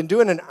before. I can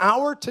do in an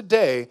hour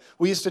today.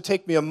 We used to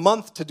take me a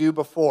month to do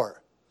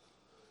before.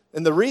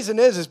 And the reason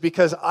is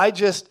because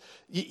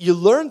you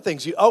learn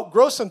things, you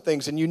outgrow some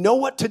things, and you know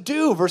what to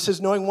do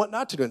versus knowing what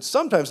not to do. And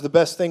sometimes the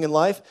best thing in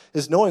life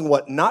is knowing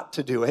what not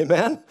to do,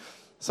 amen?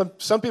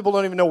 Some people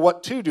don't even know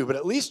what to do, but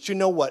at least you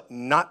know what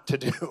not to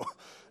do.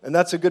 And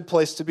that's a good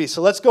place to be.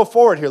 So let's go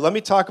forward here. Let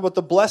me talk about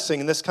the blessing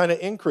and this kind of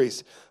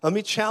increase. Let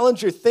me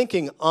challenge your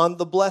thinking on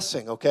the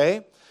blessing,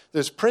 okay?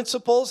 There's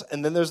principles,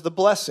 and then there's the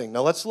blessing.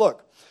 Now let's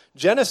look.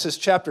 Genesis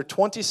chapter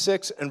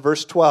 26 and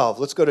verse 12.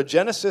 Let's go to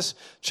Genesis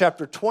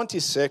chapter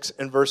 26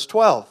 and verse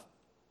 12.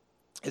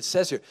 It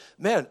says here,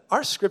 man,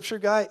 our scripture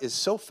guy is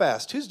so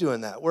fast. Who's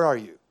doing that? Where are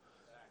you?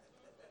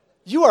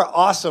 You are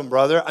awesome,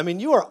 brother. I mean,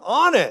 you are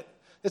on it.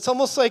 It's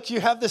almost like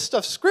you have this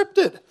stuff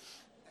scripted.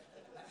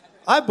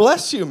 I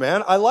bless you,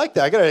 man. I like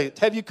that. I got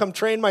to have you come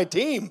train my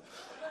team.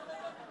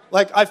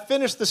 Like, I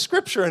finished the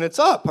scripture and it's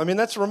up. I mean,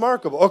 that's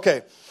remarkable.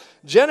 Okay,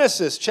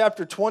 Genesis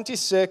chapter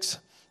 26,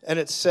 and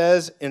it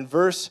says in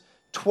verse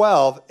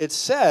 12, it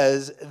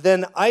says,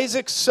 then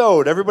Isaac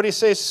sowed. Everybody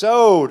say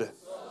sowed.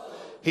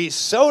 He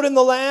sowed in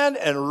the land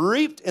and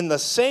reaped in the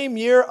same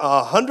year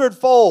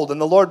 100-fold,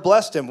 and the Lord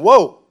blessed him.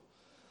 Whoa.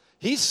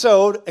 He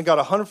sowed and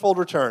got 100-fold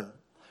return.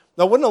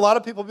 Now, wouldn't a lot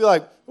of people be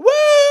like, woo,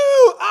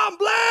 I'm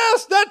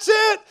blessed, that's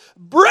it,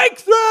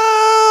 breakthrough.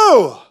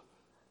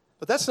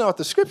 But that's not what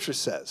the scripture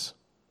says.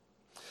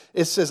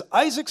 It says,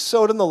 Isaac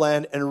sowed in the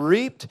land and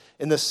reaped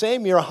in the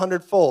same year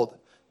 100-fold.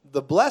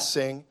 The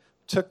blessing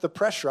took the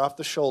pressure off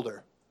the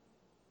shoulder.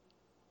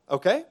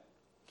 Okay?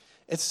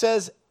 It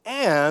says,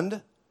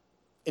 and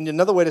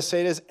another way to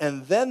say it is,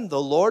 and then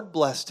the Lord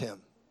blessed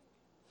him.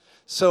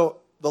 So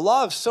the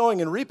law of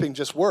sowing and reaping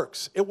just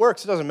works. It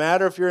works. It doesn't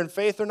matter if you're in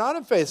faith or not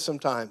in faith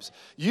sometimes.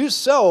 You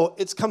sow,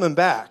 it's coming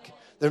back.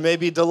 There may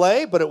be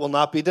delay, but it will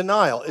not be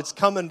denial. It's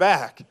coming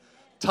back.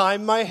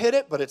 Time might hit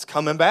it, but it's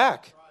coming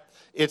back.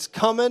 It's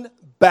coming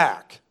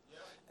back.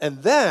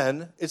 And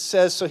then it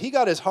says, so he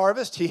got his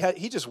harvest.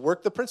 He just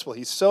worked the principle.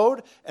 He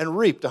sowed and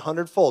reaped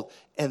 100-fold.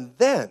 And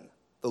then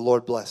the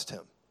Lord blessed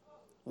him.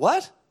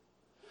 What?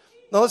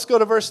 Now let's go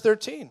to verse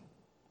 13.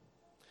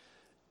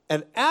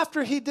 And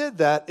after he did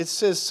that, it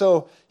says,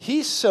 so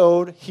he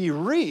sowed, he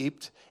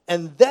reaped,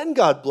 and then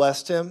God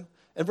blessed him.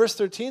 And verse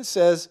 13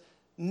 says,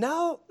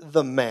 now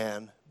the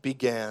man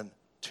began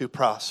to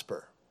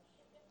prosper.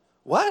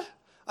 What?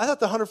 I thought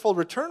the hundredfold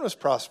return was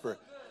prosper.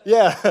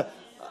 Yeah,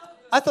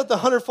 I thought the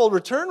hundredfold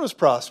return was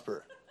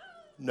prosper.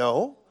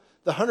 No,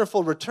 the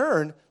hundredfold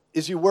return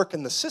is you work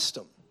in the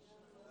system.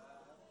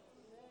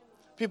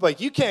 People are like,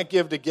 you can't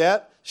give to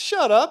get.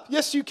 Shut up.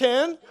 Yes, you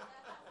can.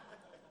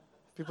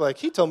 People are like,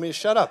 he told me to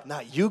shut up.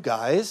 Not you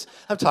guys.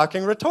 I'm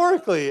talking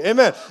rhetorically.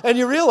 Amen. And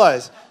you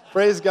realize,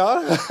 praise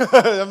God.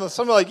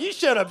 Someone like, you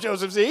shut up,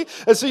 Joseph Z.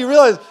 And so you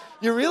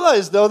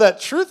realize, though,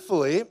 that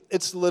truthfully,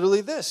 it's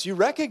literally this. You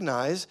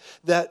recognize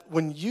that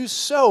when you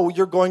sow,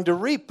 you're going to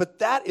reap. But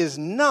that is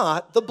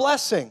not the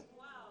blessing.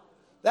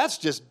 That's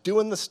just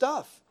doing the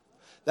stuff.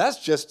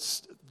 That's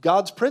just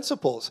God's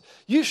principles.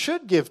 You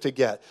should give to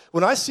get.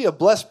 When I see a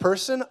blessed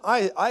person,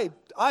 I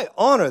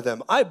honor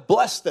them. I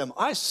bless them.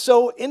 I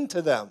sow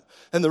into them.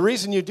 And the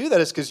reason you do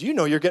that is because you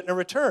know you're getting a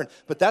return.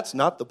 But that's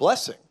not the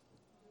blessing.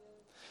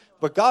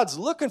 But God's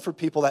looking for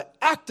people that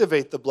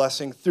activate the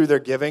blessing through their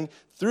giving,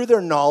 through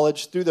their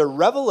knowledge, through their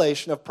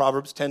revelation of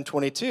Proverbs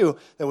 10:22,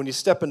 that when you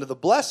step into the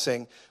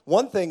blessing,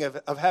 one thing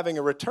of having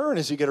a return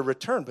is you get a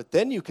return, but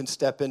then you can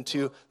step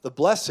into the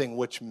blessing,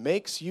 which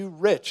makes you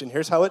rich. And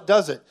here's how it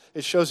does it.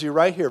 It shows you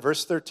right here,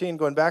 verse 13,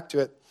 going back to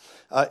it.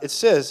 It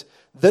says,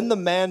 then the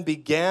man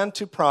began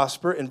to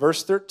prosper, in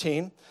verse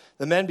 13,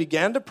 the man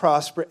began to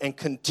prosper and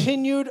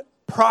continued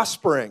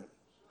prospering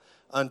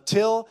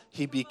until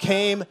he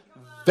became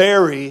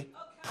very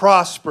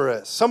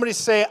prosperous. Somebody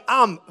say,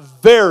 I'm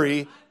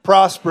very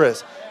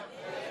prosperous.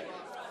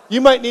 You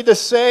might need to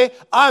say,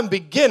 I'm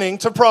beginning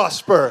to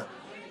prosper.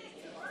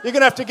 You're going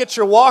to have to get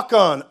your walk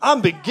on.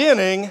 I'm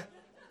beginning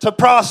to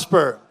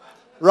prosper.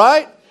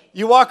 Right?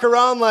 You walk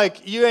around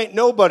like you ain't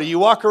nobody. You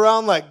walk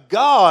around like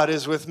God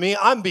is with me.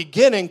 I'm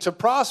beginning to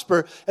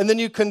prosper. And then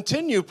you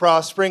continue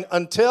prospering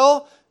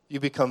until you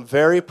become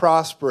very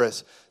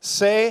prosperous.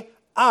 Say,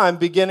 I'm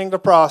beginning to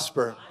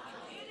prosper.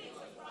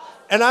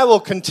 And I will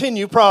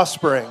continue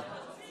prospering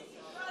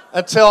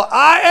until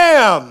I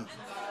am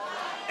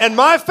and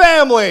my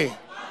family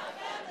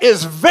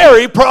is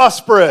very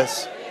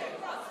prosperous.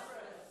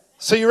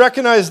 So you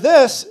recognize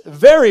this,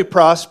 very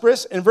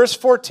prosperous. And verse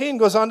 14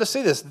 goes on to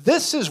say this.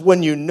 This is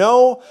when you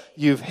know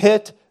you've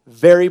hit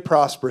very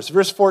prosperous.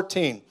 Verse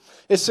 14,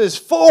 it says,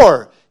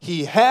 for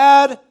he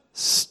had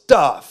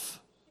stuff.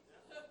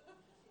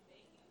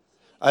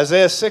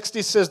 Isaiah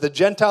 60 says, the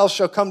Gentiles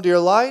shall come to your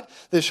light.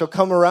 They shall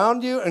come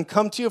around you and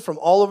come to you from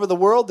all over the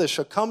world. They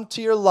shall come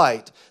to your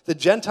light. The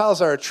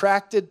Gentiles are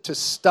attracted to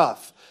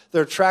stuff.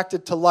 They're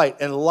attracted to light.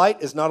 And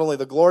light is not only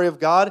the glory of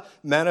God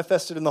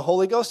manifested in the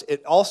Holy Ghost,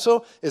 it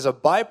also is a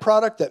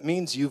byproduct that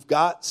means you've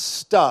got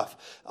stuff.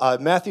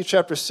 Matthew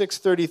chapter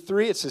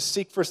 6:33, it says,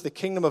 seek first the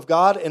kingdom of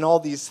God, and all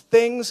these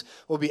things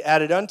will be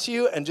added unto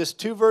you. And just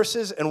 2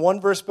 verses and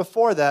 1 verse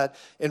before that,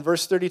 in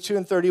verse 32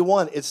 and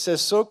 31, it says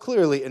so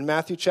clearly in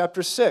Matthew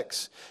chapter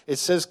 6, it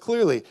says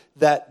clearly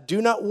that do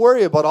not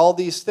worry about all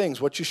these things,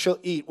 what you shall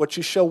eat, what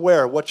you shall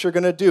wear, what you're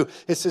going to do.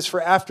 It says,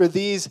 for after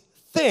these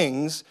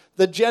things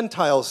the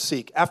Gentiles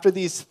seek. After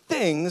these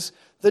things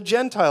the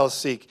Gentiles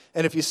seek.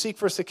 And if you seek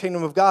first the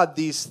kingdom of God,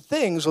 these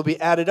things will be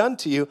added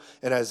unto you.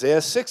 And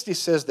Isaiah 60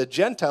 says the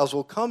Gentiles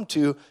will come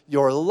to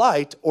your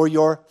light or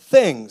your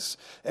things.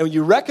 And when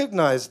you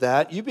recognize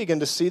that, you begin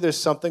to see there's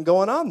something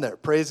going on there.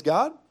 Praise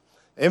God.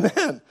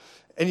 Amen.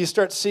 And you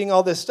start seeing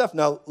all this stuff.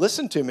 Now,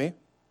 listen to me.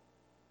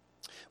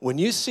 When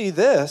you see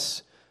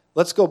this,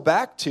 let's go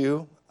back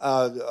to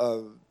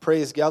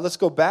praise God. Let's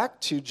go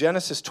back to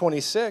Genesis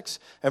 26,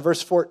 and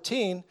verse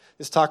 14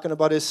 is talking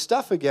about his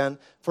stuff again.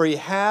 For he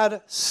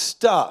had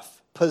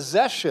stuff,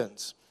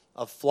 possessions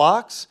of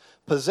flocks,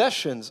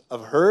 possessions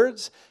of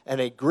herds, and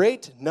a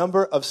great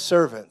number of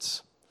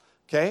servants.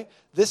 Okay?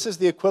 This is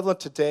the equivalent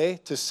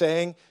today to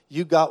saying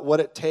you got what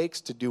it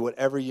takes to do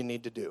whatever you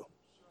need to do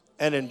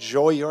and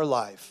enjoy your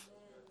life.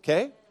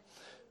 Okay?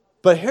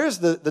 But here's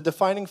the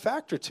defining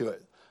factor to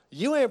it.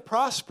 You ain't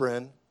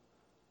prospering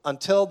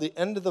until the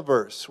end of the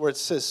verse where it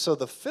says, so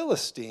the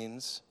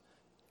Philistines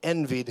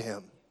envied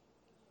him.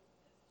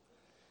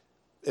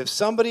 If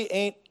somebody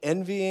ain't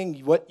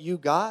envying what you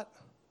got,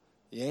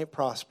 you ain't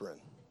prospering.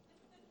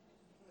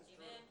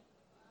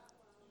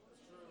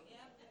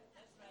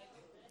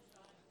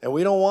 And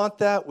we don't want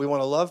that. We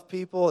want to love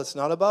people. It's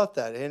not about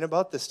that. It ain't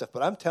about this stuff.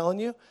 But I'm telling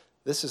you,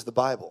 this is the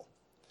Bible.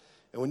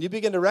 And when you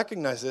begin to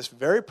recognize this,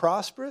 very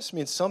prosperous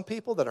means some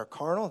people that are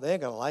carnal, they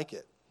ain't going to like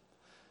it.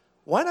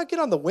 Why not get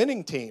on the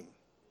winning team?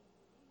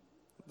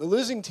 The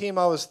losing team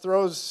always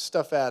throws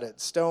stuff at it,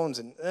 stones,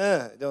 and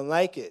don't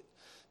like it.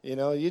 You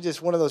know, you're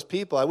just one of those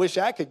people. I wish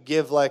I could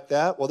give like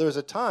that. Well, there was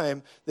a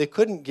time they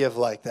couldn't give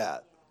like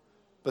that.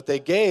 But they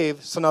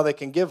gave, so now they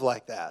can give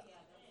like that.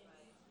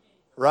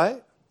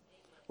 Right?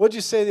 What did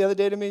you say the other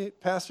day to me,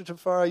 Pastor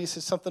Tafara? You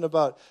said something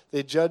about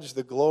they judge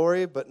the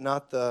glory but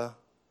not the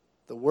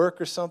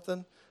work or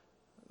something.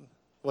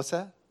 What's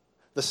that?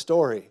 The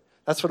story.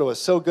 That's what it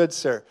was. So good,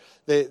 sir.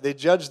 They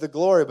judge the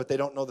glory, but they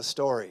don't know the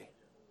story.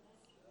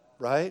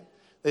 Right?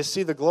 They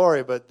see the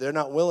glory, but they're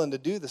not willing to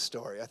do the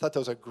story. I thought that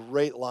was a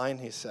great line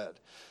he said.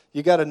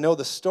 You got to know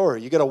the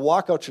story. You got to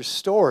walk out your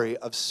story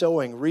of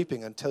sowing,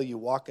 reaping until you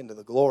walk into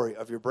the glory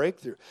of your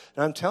breakthrough.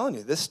 And I'm telling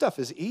you, this stuff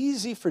is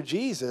easy for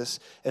Jesus,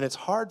 and it's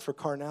hard for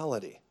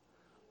carnality.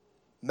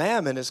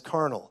 Mammon is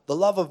carnal. The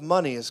love of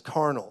money is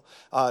carnal.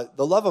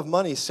 The love of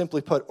money,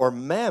 simply put, or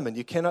mammon.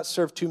 You cannot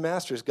serve two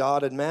masters,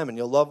 God and mammon.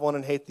 You'll love one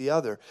and hate the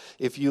other.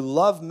 If you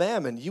love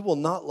mammon, you will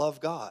not love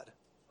God.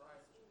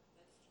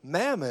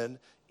 Mammon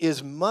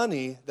is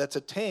money that's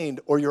attained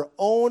or your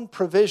own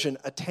provision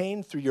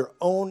attained through your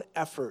own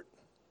effort.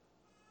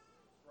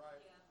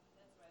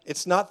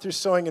 It's not through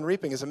sowing and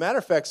reaping. As a matter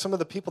of fact, some of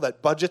the people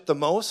that budget the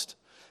most,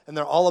 and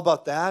they're all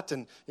about that,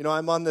 and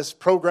I'm on this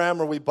program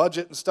where we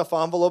budget and stuff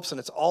envelopes, and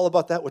it's all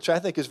about that, which I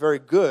think is very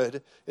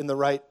good in the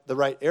right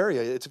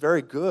area. It's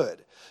very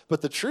good.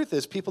 But the truth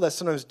is, people that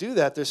sometimes do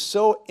that, they're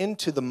so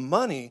into the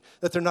money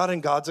that they're not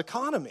in God's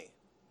economy.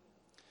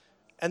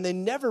 And they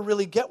never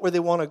really get where they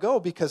want to go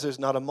because there's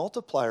not a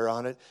multiplier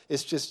on it.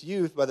 It's just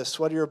you, by the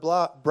sweat of your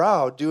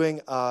brow,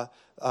 doing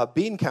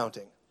bean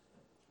counting.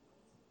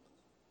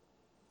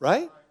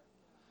 Right?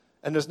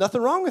 And there's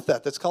nothing wrong with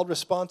that. That's called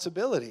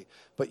responsibility.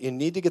 But you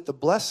need to get the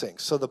blessing.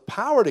 So the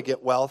power to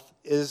get wealth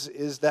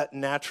is that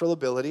natural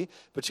ability,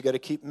 but you got to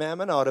keep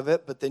mammon out of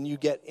it, but then you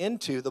get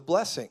into the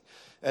blessing.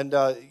 And,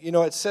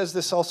 it says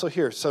this also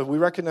here. So we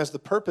recognize the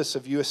purpose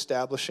of you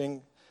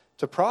establishing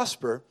to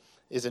prosper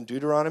is in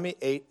Deuteronomy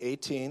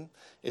 8:18.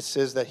 It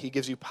says that he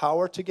gives you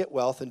power to get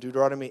wealth in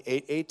Deuteronomy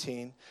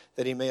 8:18,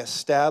 that he may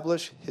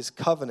establish his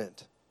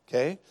covenant,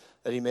 okay?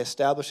 That he may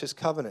establish his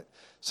covenant.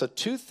 So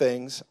two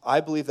things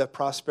I believe that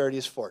prosperity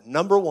is for.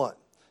 Number one,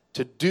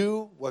 to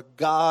do what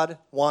God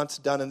wants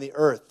done in the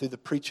earth through the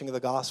preaching of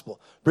the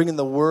gospel, bringing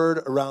the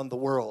word around the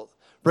world,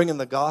 bringing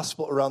the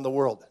gospel around the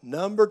world.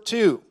 Number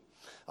two,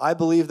 I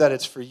believe that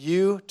it's for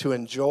you to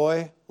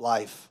enjoy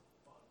life.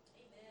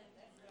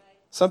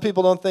 Some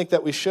people don't think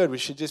that we should. We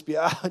should just be,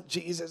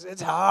 Jesus,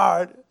 it's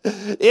hard.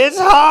 It's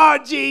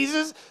hard,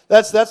 Jesus.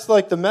 That's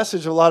like the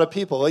message of a lot of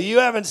people. Well, you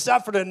haven't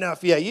suffered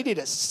enough yet. You need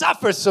to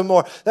suffer some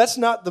more. That's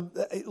not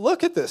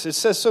look at this. It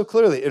says so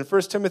clearly in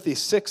 1 Timothy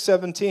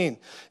 6:17.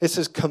 It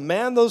says,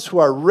 command those who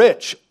are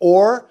rich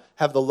or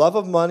have the love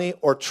of money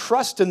or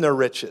trust in their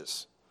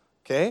riches.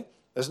 Okay?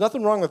 There's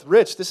nothing wrong with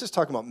rich. This is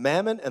talking about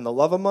mammon and the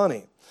love of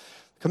money.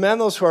 Command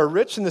those who are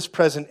rich in this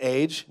present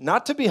age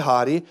not to be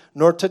haughty,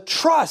 nor to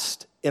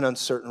trust in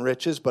uncertain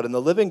riches, but in the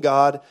living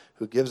God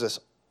who gives us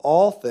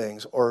all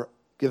things, or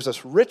gives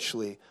us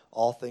richly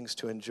all things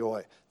to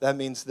enjoy. That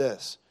means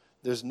this.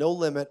 There's no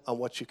limit on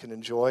what you can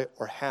enjoy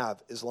or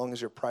have as long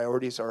as your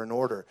priorities are in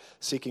order.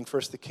 Seeking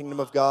first the kingdom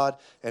of God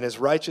and his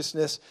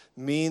righteousness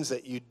means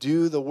that you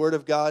do the word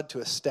of God to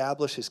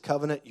establish his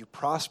covenant. You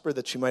prosper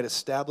that you might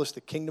establish the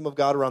kingdom of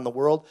God around the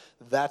world.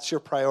 That's your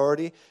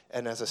priority.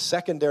 And as a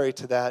secondary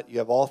to that, you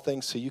have all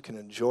things so you can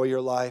enjoy your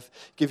life,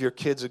 give your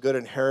kids a good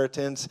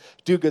inheritance,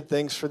 do good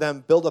things for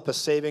them, build up a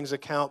savings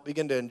account,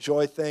 begin to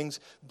enjoy things,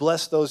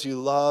 bless those you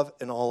love,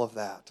 and all of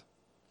that.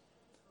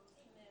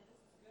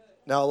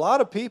 Now, a lot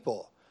of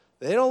people,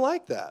 they don't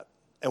like that.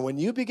 And when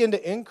you begin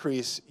to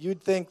increase,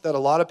 you'd think that a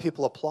lot of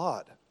people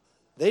applaud.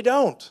 They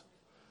don't.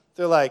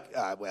 They're like,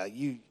 well,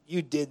 you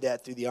did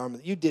that through the arm.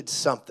 You did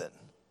something.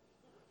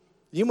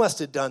 You must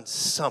have done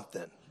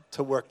something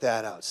to work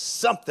that out.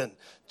 Something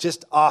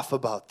just off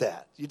about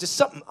that. You just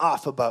something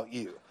off about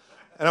you.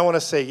 And I want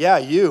to say, yeah,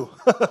 you.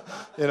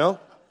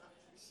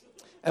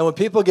 And when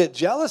people get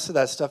jealous of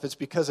that stuff, it's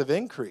because of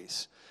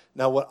increase.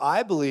 Now, what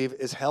I believe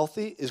is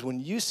healthy is when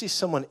you see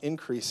someone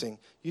increasing,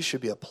 you should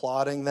be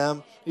applauding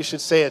them. You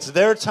should say, it's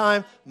their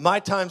time,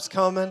 my time's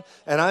coming,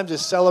 and I'm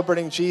just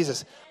celebrating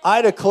Jesus.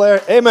 I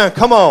declare, amen,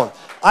 come on.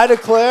 I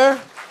declare,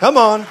 come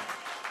on.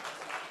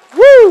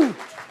 Woo!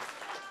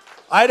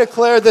 I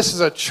declare this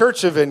is a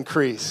church of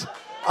increase.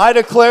 I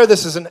declare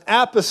this is an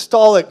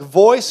apostolic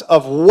voice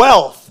of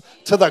wealth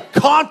to the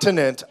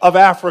continent of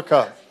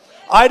Africa.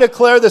 I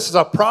declare this is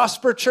a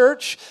prosper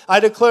church. I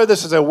declare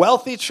this is a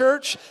wealthy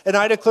church. And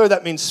I declare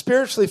that means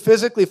spiritually,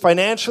 physically,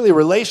 financially,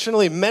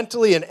 relationally,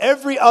 mentally, and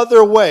every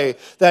other way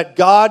that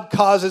God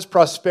causes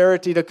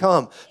prosperity to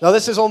come. Now,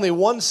 this is only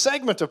one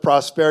segment of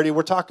prosperity.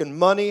 We're talking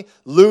money,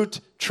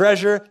 loot,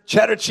 treasure,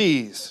 cheddar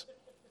cheese.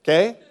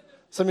 Okay?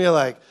 Some of you are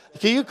like,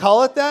 can you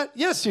call it that?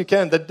 Yes, you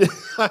can.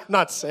 I'm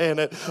not saying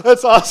it.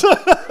 That's awesome.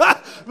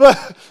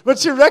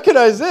 but you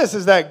recognize this,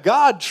 is that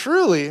God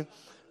truly,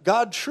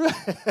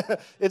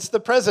 it's the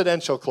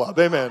presidential club,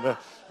 amen.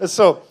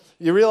 So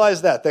you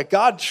realize that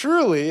God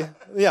truly,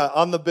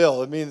 on the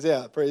bill, it means,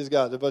 praise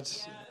God,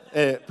 but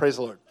praise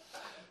the Lord.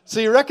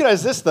 So you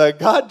recognize this, that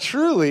God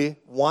truly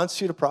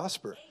wants you to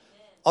prosper.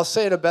 I'll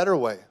say it a better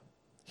way.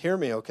 Hear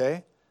me,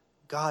 okay?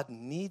 God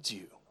needs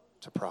you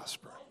to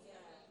prosper.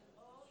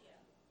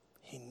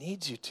 He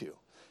needs you to.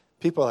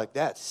 People are like,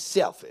 that's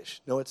selfish.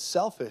 No, it's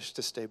selfish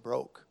to stay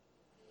broke.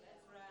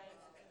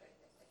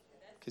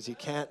 Because you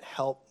can't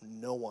help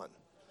no one.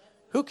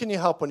 Who can you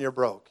help when you're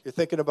broke? You're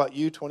thinking about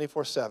you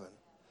 24/7.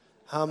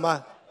 How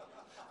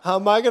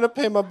am I going to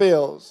pay my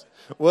bills?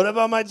 What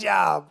about my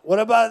job? What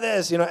about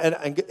this?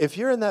 And if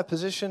you're in that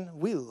position,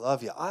 we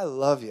love you. I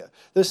love you.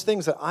 There's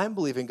things that I'm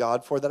believing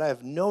God for that I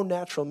have no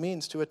natural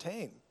means to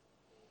attain.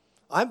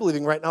 I'm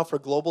believing right now for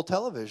global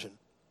television.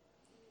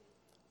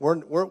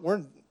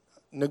 We're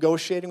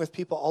negotiating with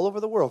people all over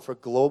the world for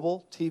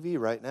global TV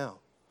right now.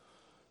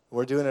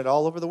 We're doing it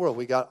all over the world.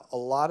 We got a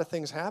lot of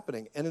things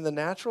happening. And in the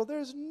natural,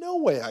 there's no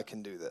way I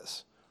can do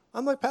this.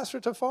 I'm like Pastor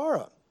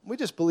Tafara. We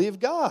just believe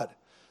God.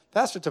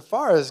 Pastor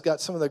Tafara has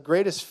got some of the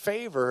greatest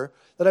favor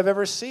that I've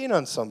ever seen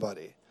on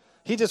somebody.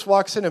 He just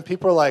walks in and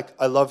people are like,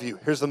 I love you.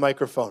 Here's the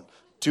microphone.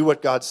 Do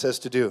what God says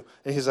to do.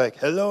 And he's like,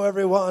 hello,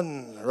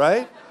 everyone,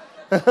 right?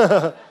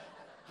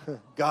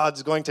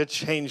 God's going to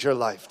change your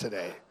life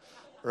today,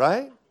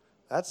 right?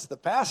 That's the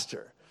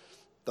pastor,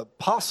 the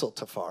apostle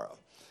Tafara.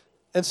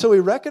 And so we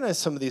recognize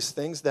some of these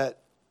things that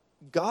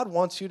God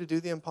wants you to do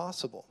the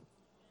impossible.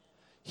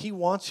 He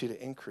wants you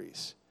to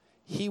increase.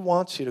 He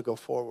wants you to go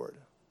forward.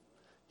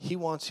 He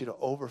wants you to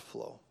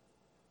overflow.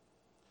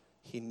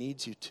 He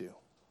needs you to.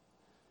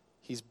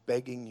 He's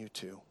begging you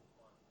to.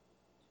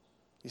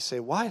 You say,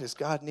 why does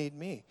God need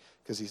me?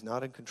 Because he's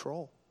not in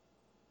control.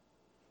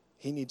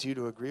 He needs you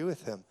to agree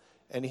with him.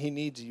 And he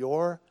needs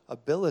your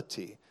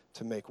ability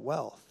to make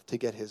wealth, to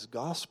get his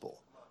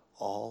gospel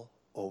all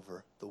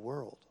over the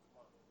world.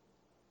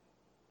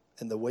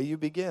 And the way you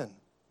begin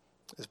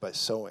is by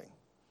sowing.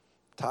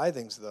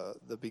 Tithing's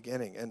the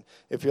beginning. And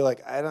if you're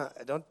like, I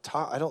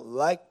don't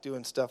like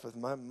doing stuff with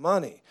my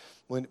money.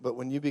 But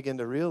when you begin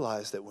to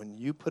realize that when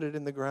you put it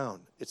in the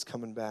ground, it's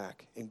coming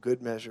back in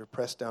good measure,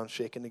 pressed down,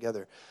 shaken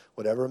together.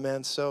 Whatever a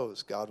man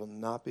sows, God will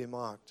not be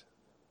mocked.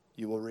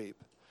 You will reap.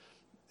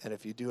 And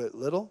if you do it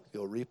little,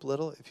 you'll reap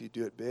little. If you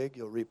do it big,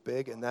 you'll reap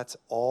big. And that's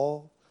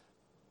all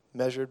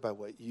measured by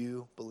what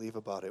you believe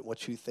about it,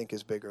 what you think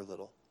is big or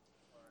little.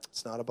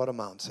 It's not about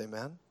amounts,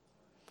 amen?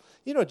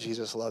 You know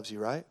Jesus loves you,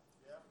 right?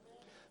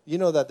 You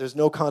know that there's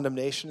no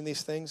condemnation in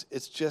these things.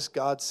 It's just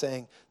God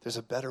saying, there's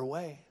a better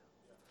way.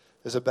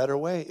 There's a better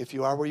way. If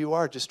you are where you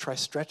are, just try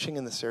stretching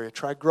in this area.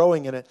 Try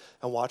growing in it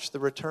and watch the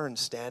return.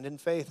 Stand in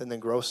faith and then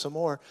grow some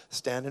more.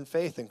 Stand in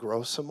faith and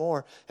grow some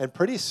more. And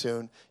pretty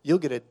soon, you'll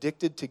get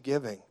addicted to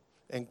giving.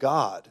 And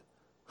God,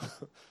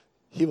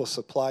 he will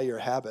supply your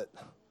habit.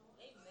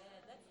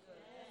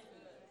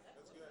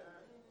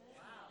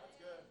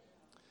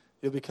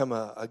 You'll become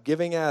a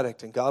giving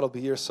addict, and God will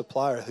be your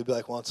supplier. He'll be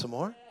like, want some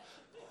more?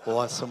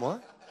 Want some more?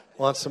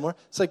 Want some more?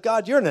 It's like,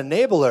 God, you're an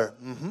enabler.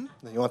 Mm-hmm.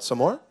 You want some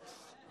more?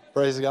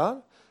 Praise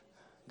God.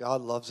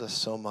 God loves us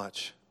so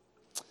much.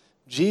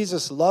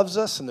 Jesus loves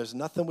us, and there's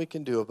nothing we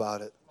can do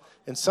about it.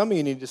 And some of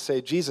you need to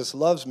say, Jesus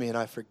loves me, and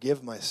I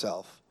forgive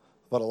myself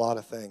about a lot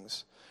of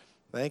things.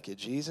 Thank you,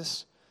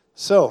 Jesus.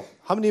 So,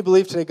 how many of you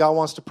believe today God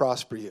wants to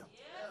prosper you?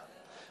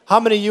 How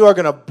many of you are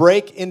going to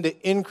break into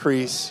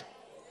increase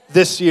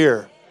this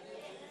year?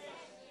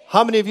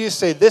 How many of you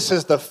say, this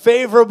is the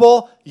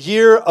favorable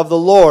year of the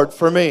Lord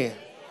for me?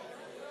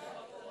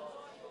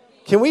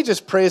 Can we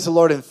just praise the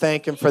Lord and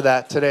thank him for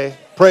that today?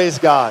 Praise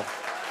God.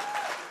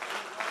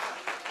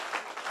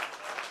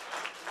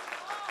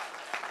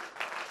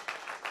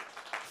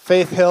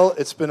 Faith Hill,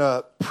 it's been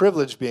a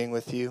privilege being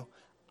with you.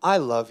 I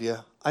love you.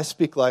 I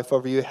speak life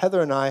over you.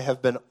 Heather and I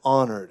have been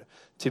honored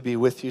to be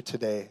with you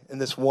today in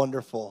this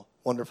wonderful,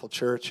 wonderful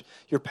church.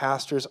 Your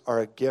pastors are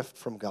a gift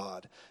from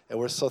God, and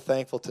we're so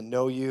thankful to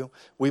know you.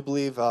 We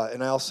believe,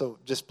 and I also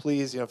just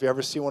please, if you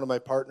ever see one of my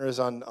partners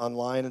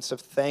online and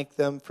stuff, thank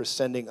them for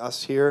sending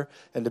us here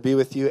and to be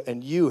with you,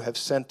 and you have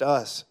sent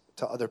us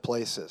to other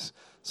places.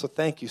 So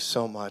thank you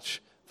so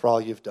much for all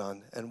you've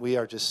done, and we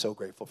are just so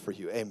grateful for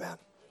you. Amen.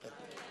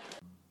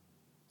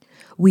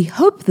 We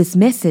hope this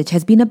message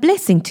has been a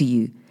blessing to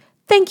you.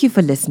 Thank you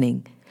for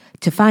listening.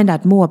 To find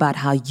out more about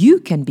how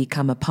you can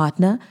become a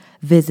partner,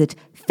 visit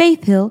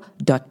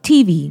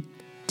faithhill.tv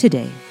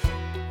today.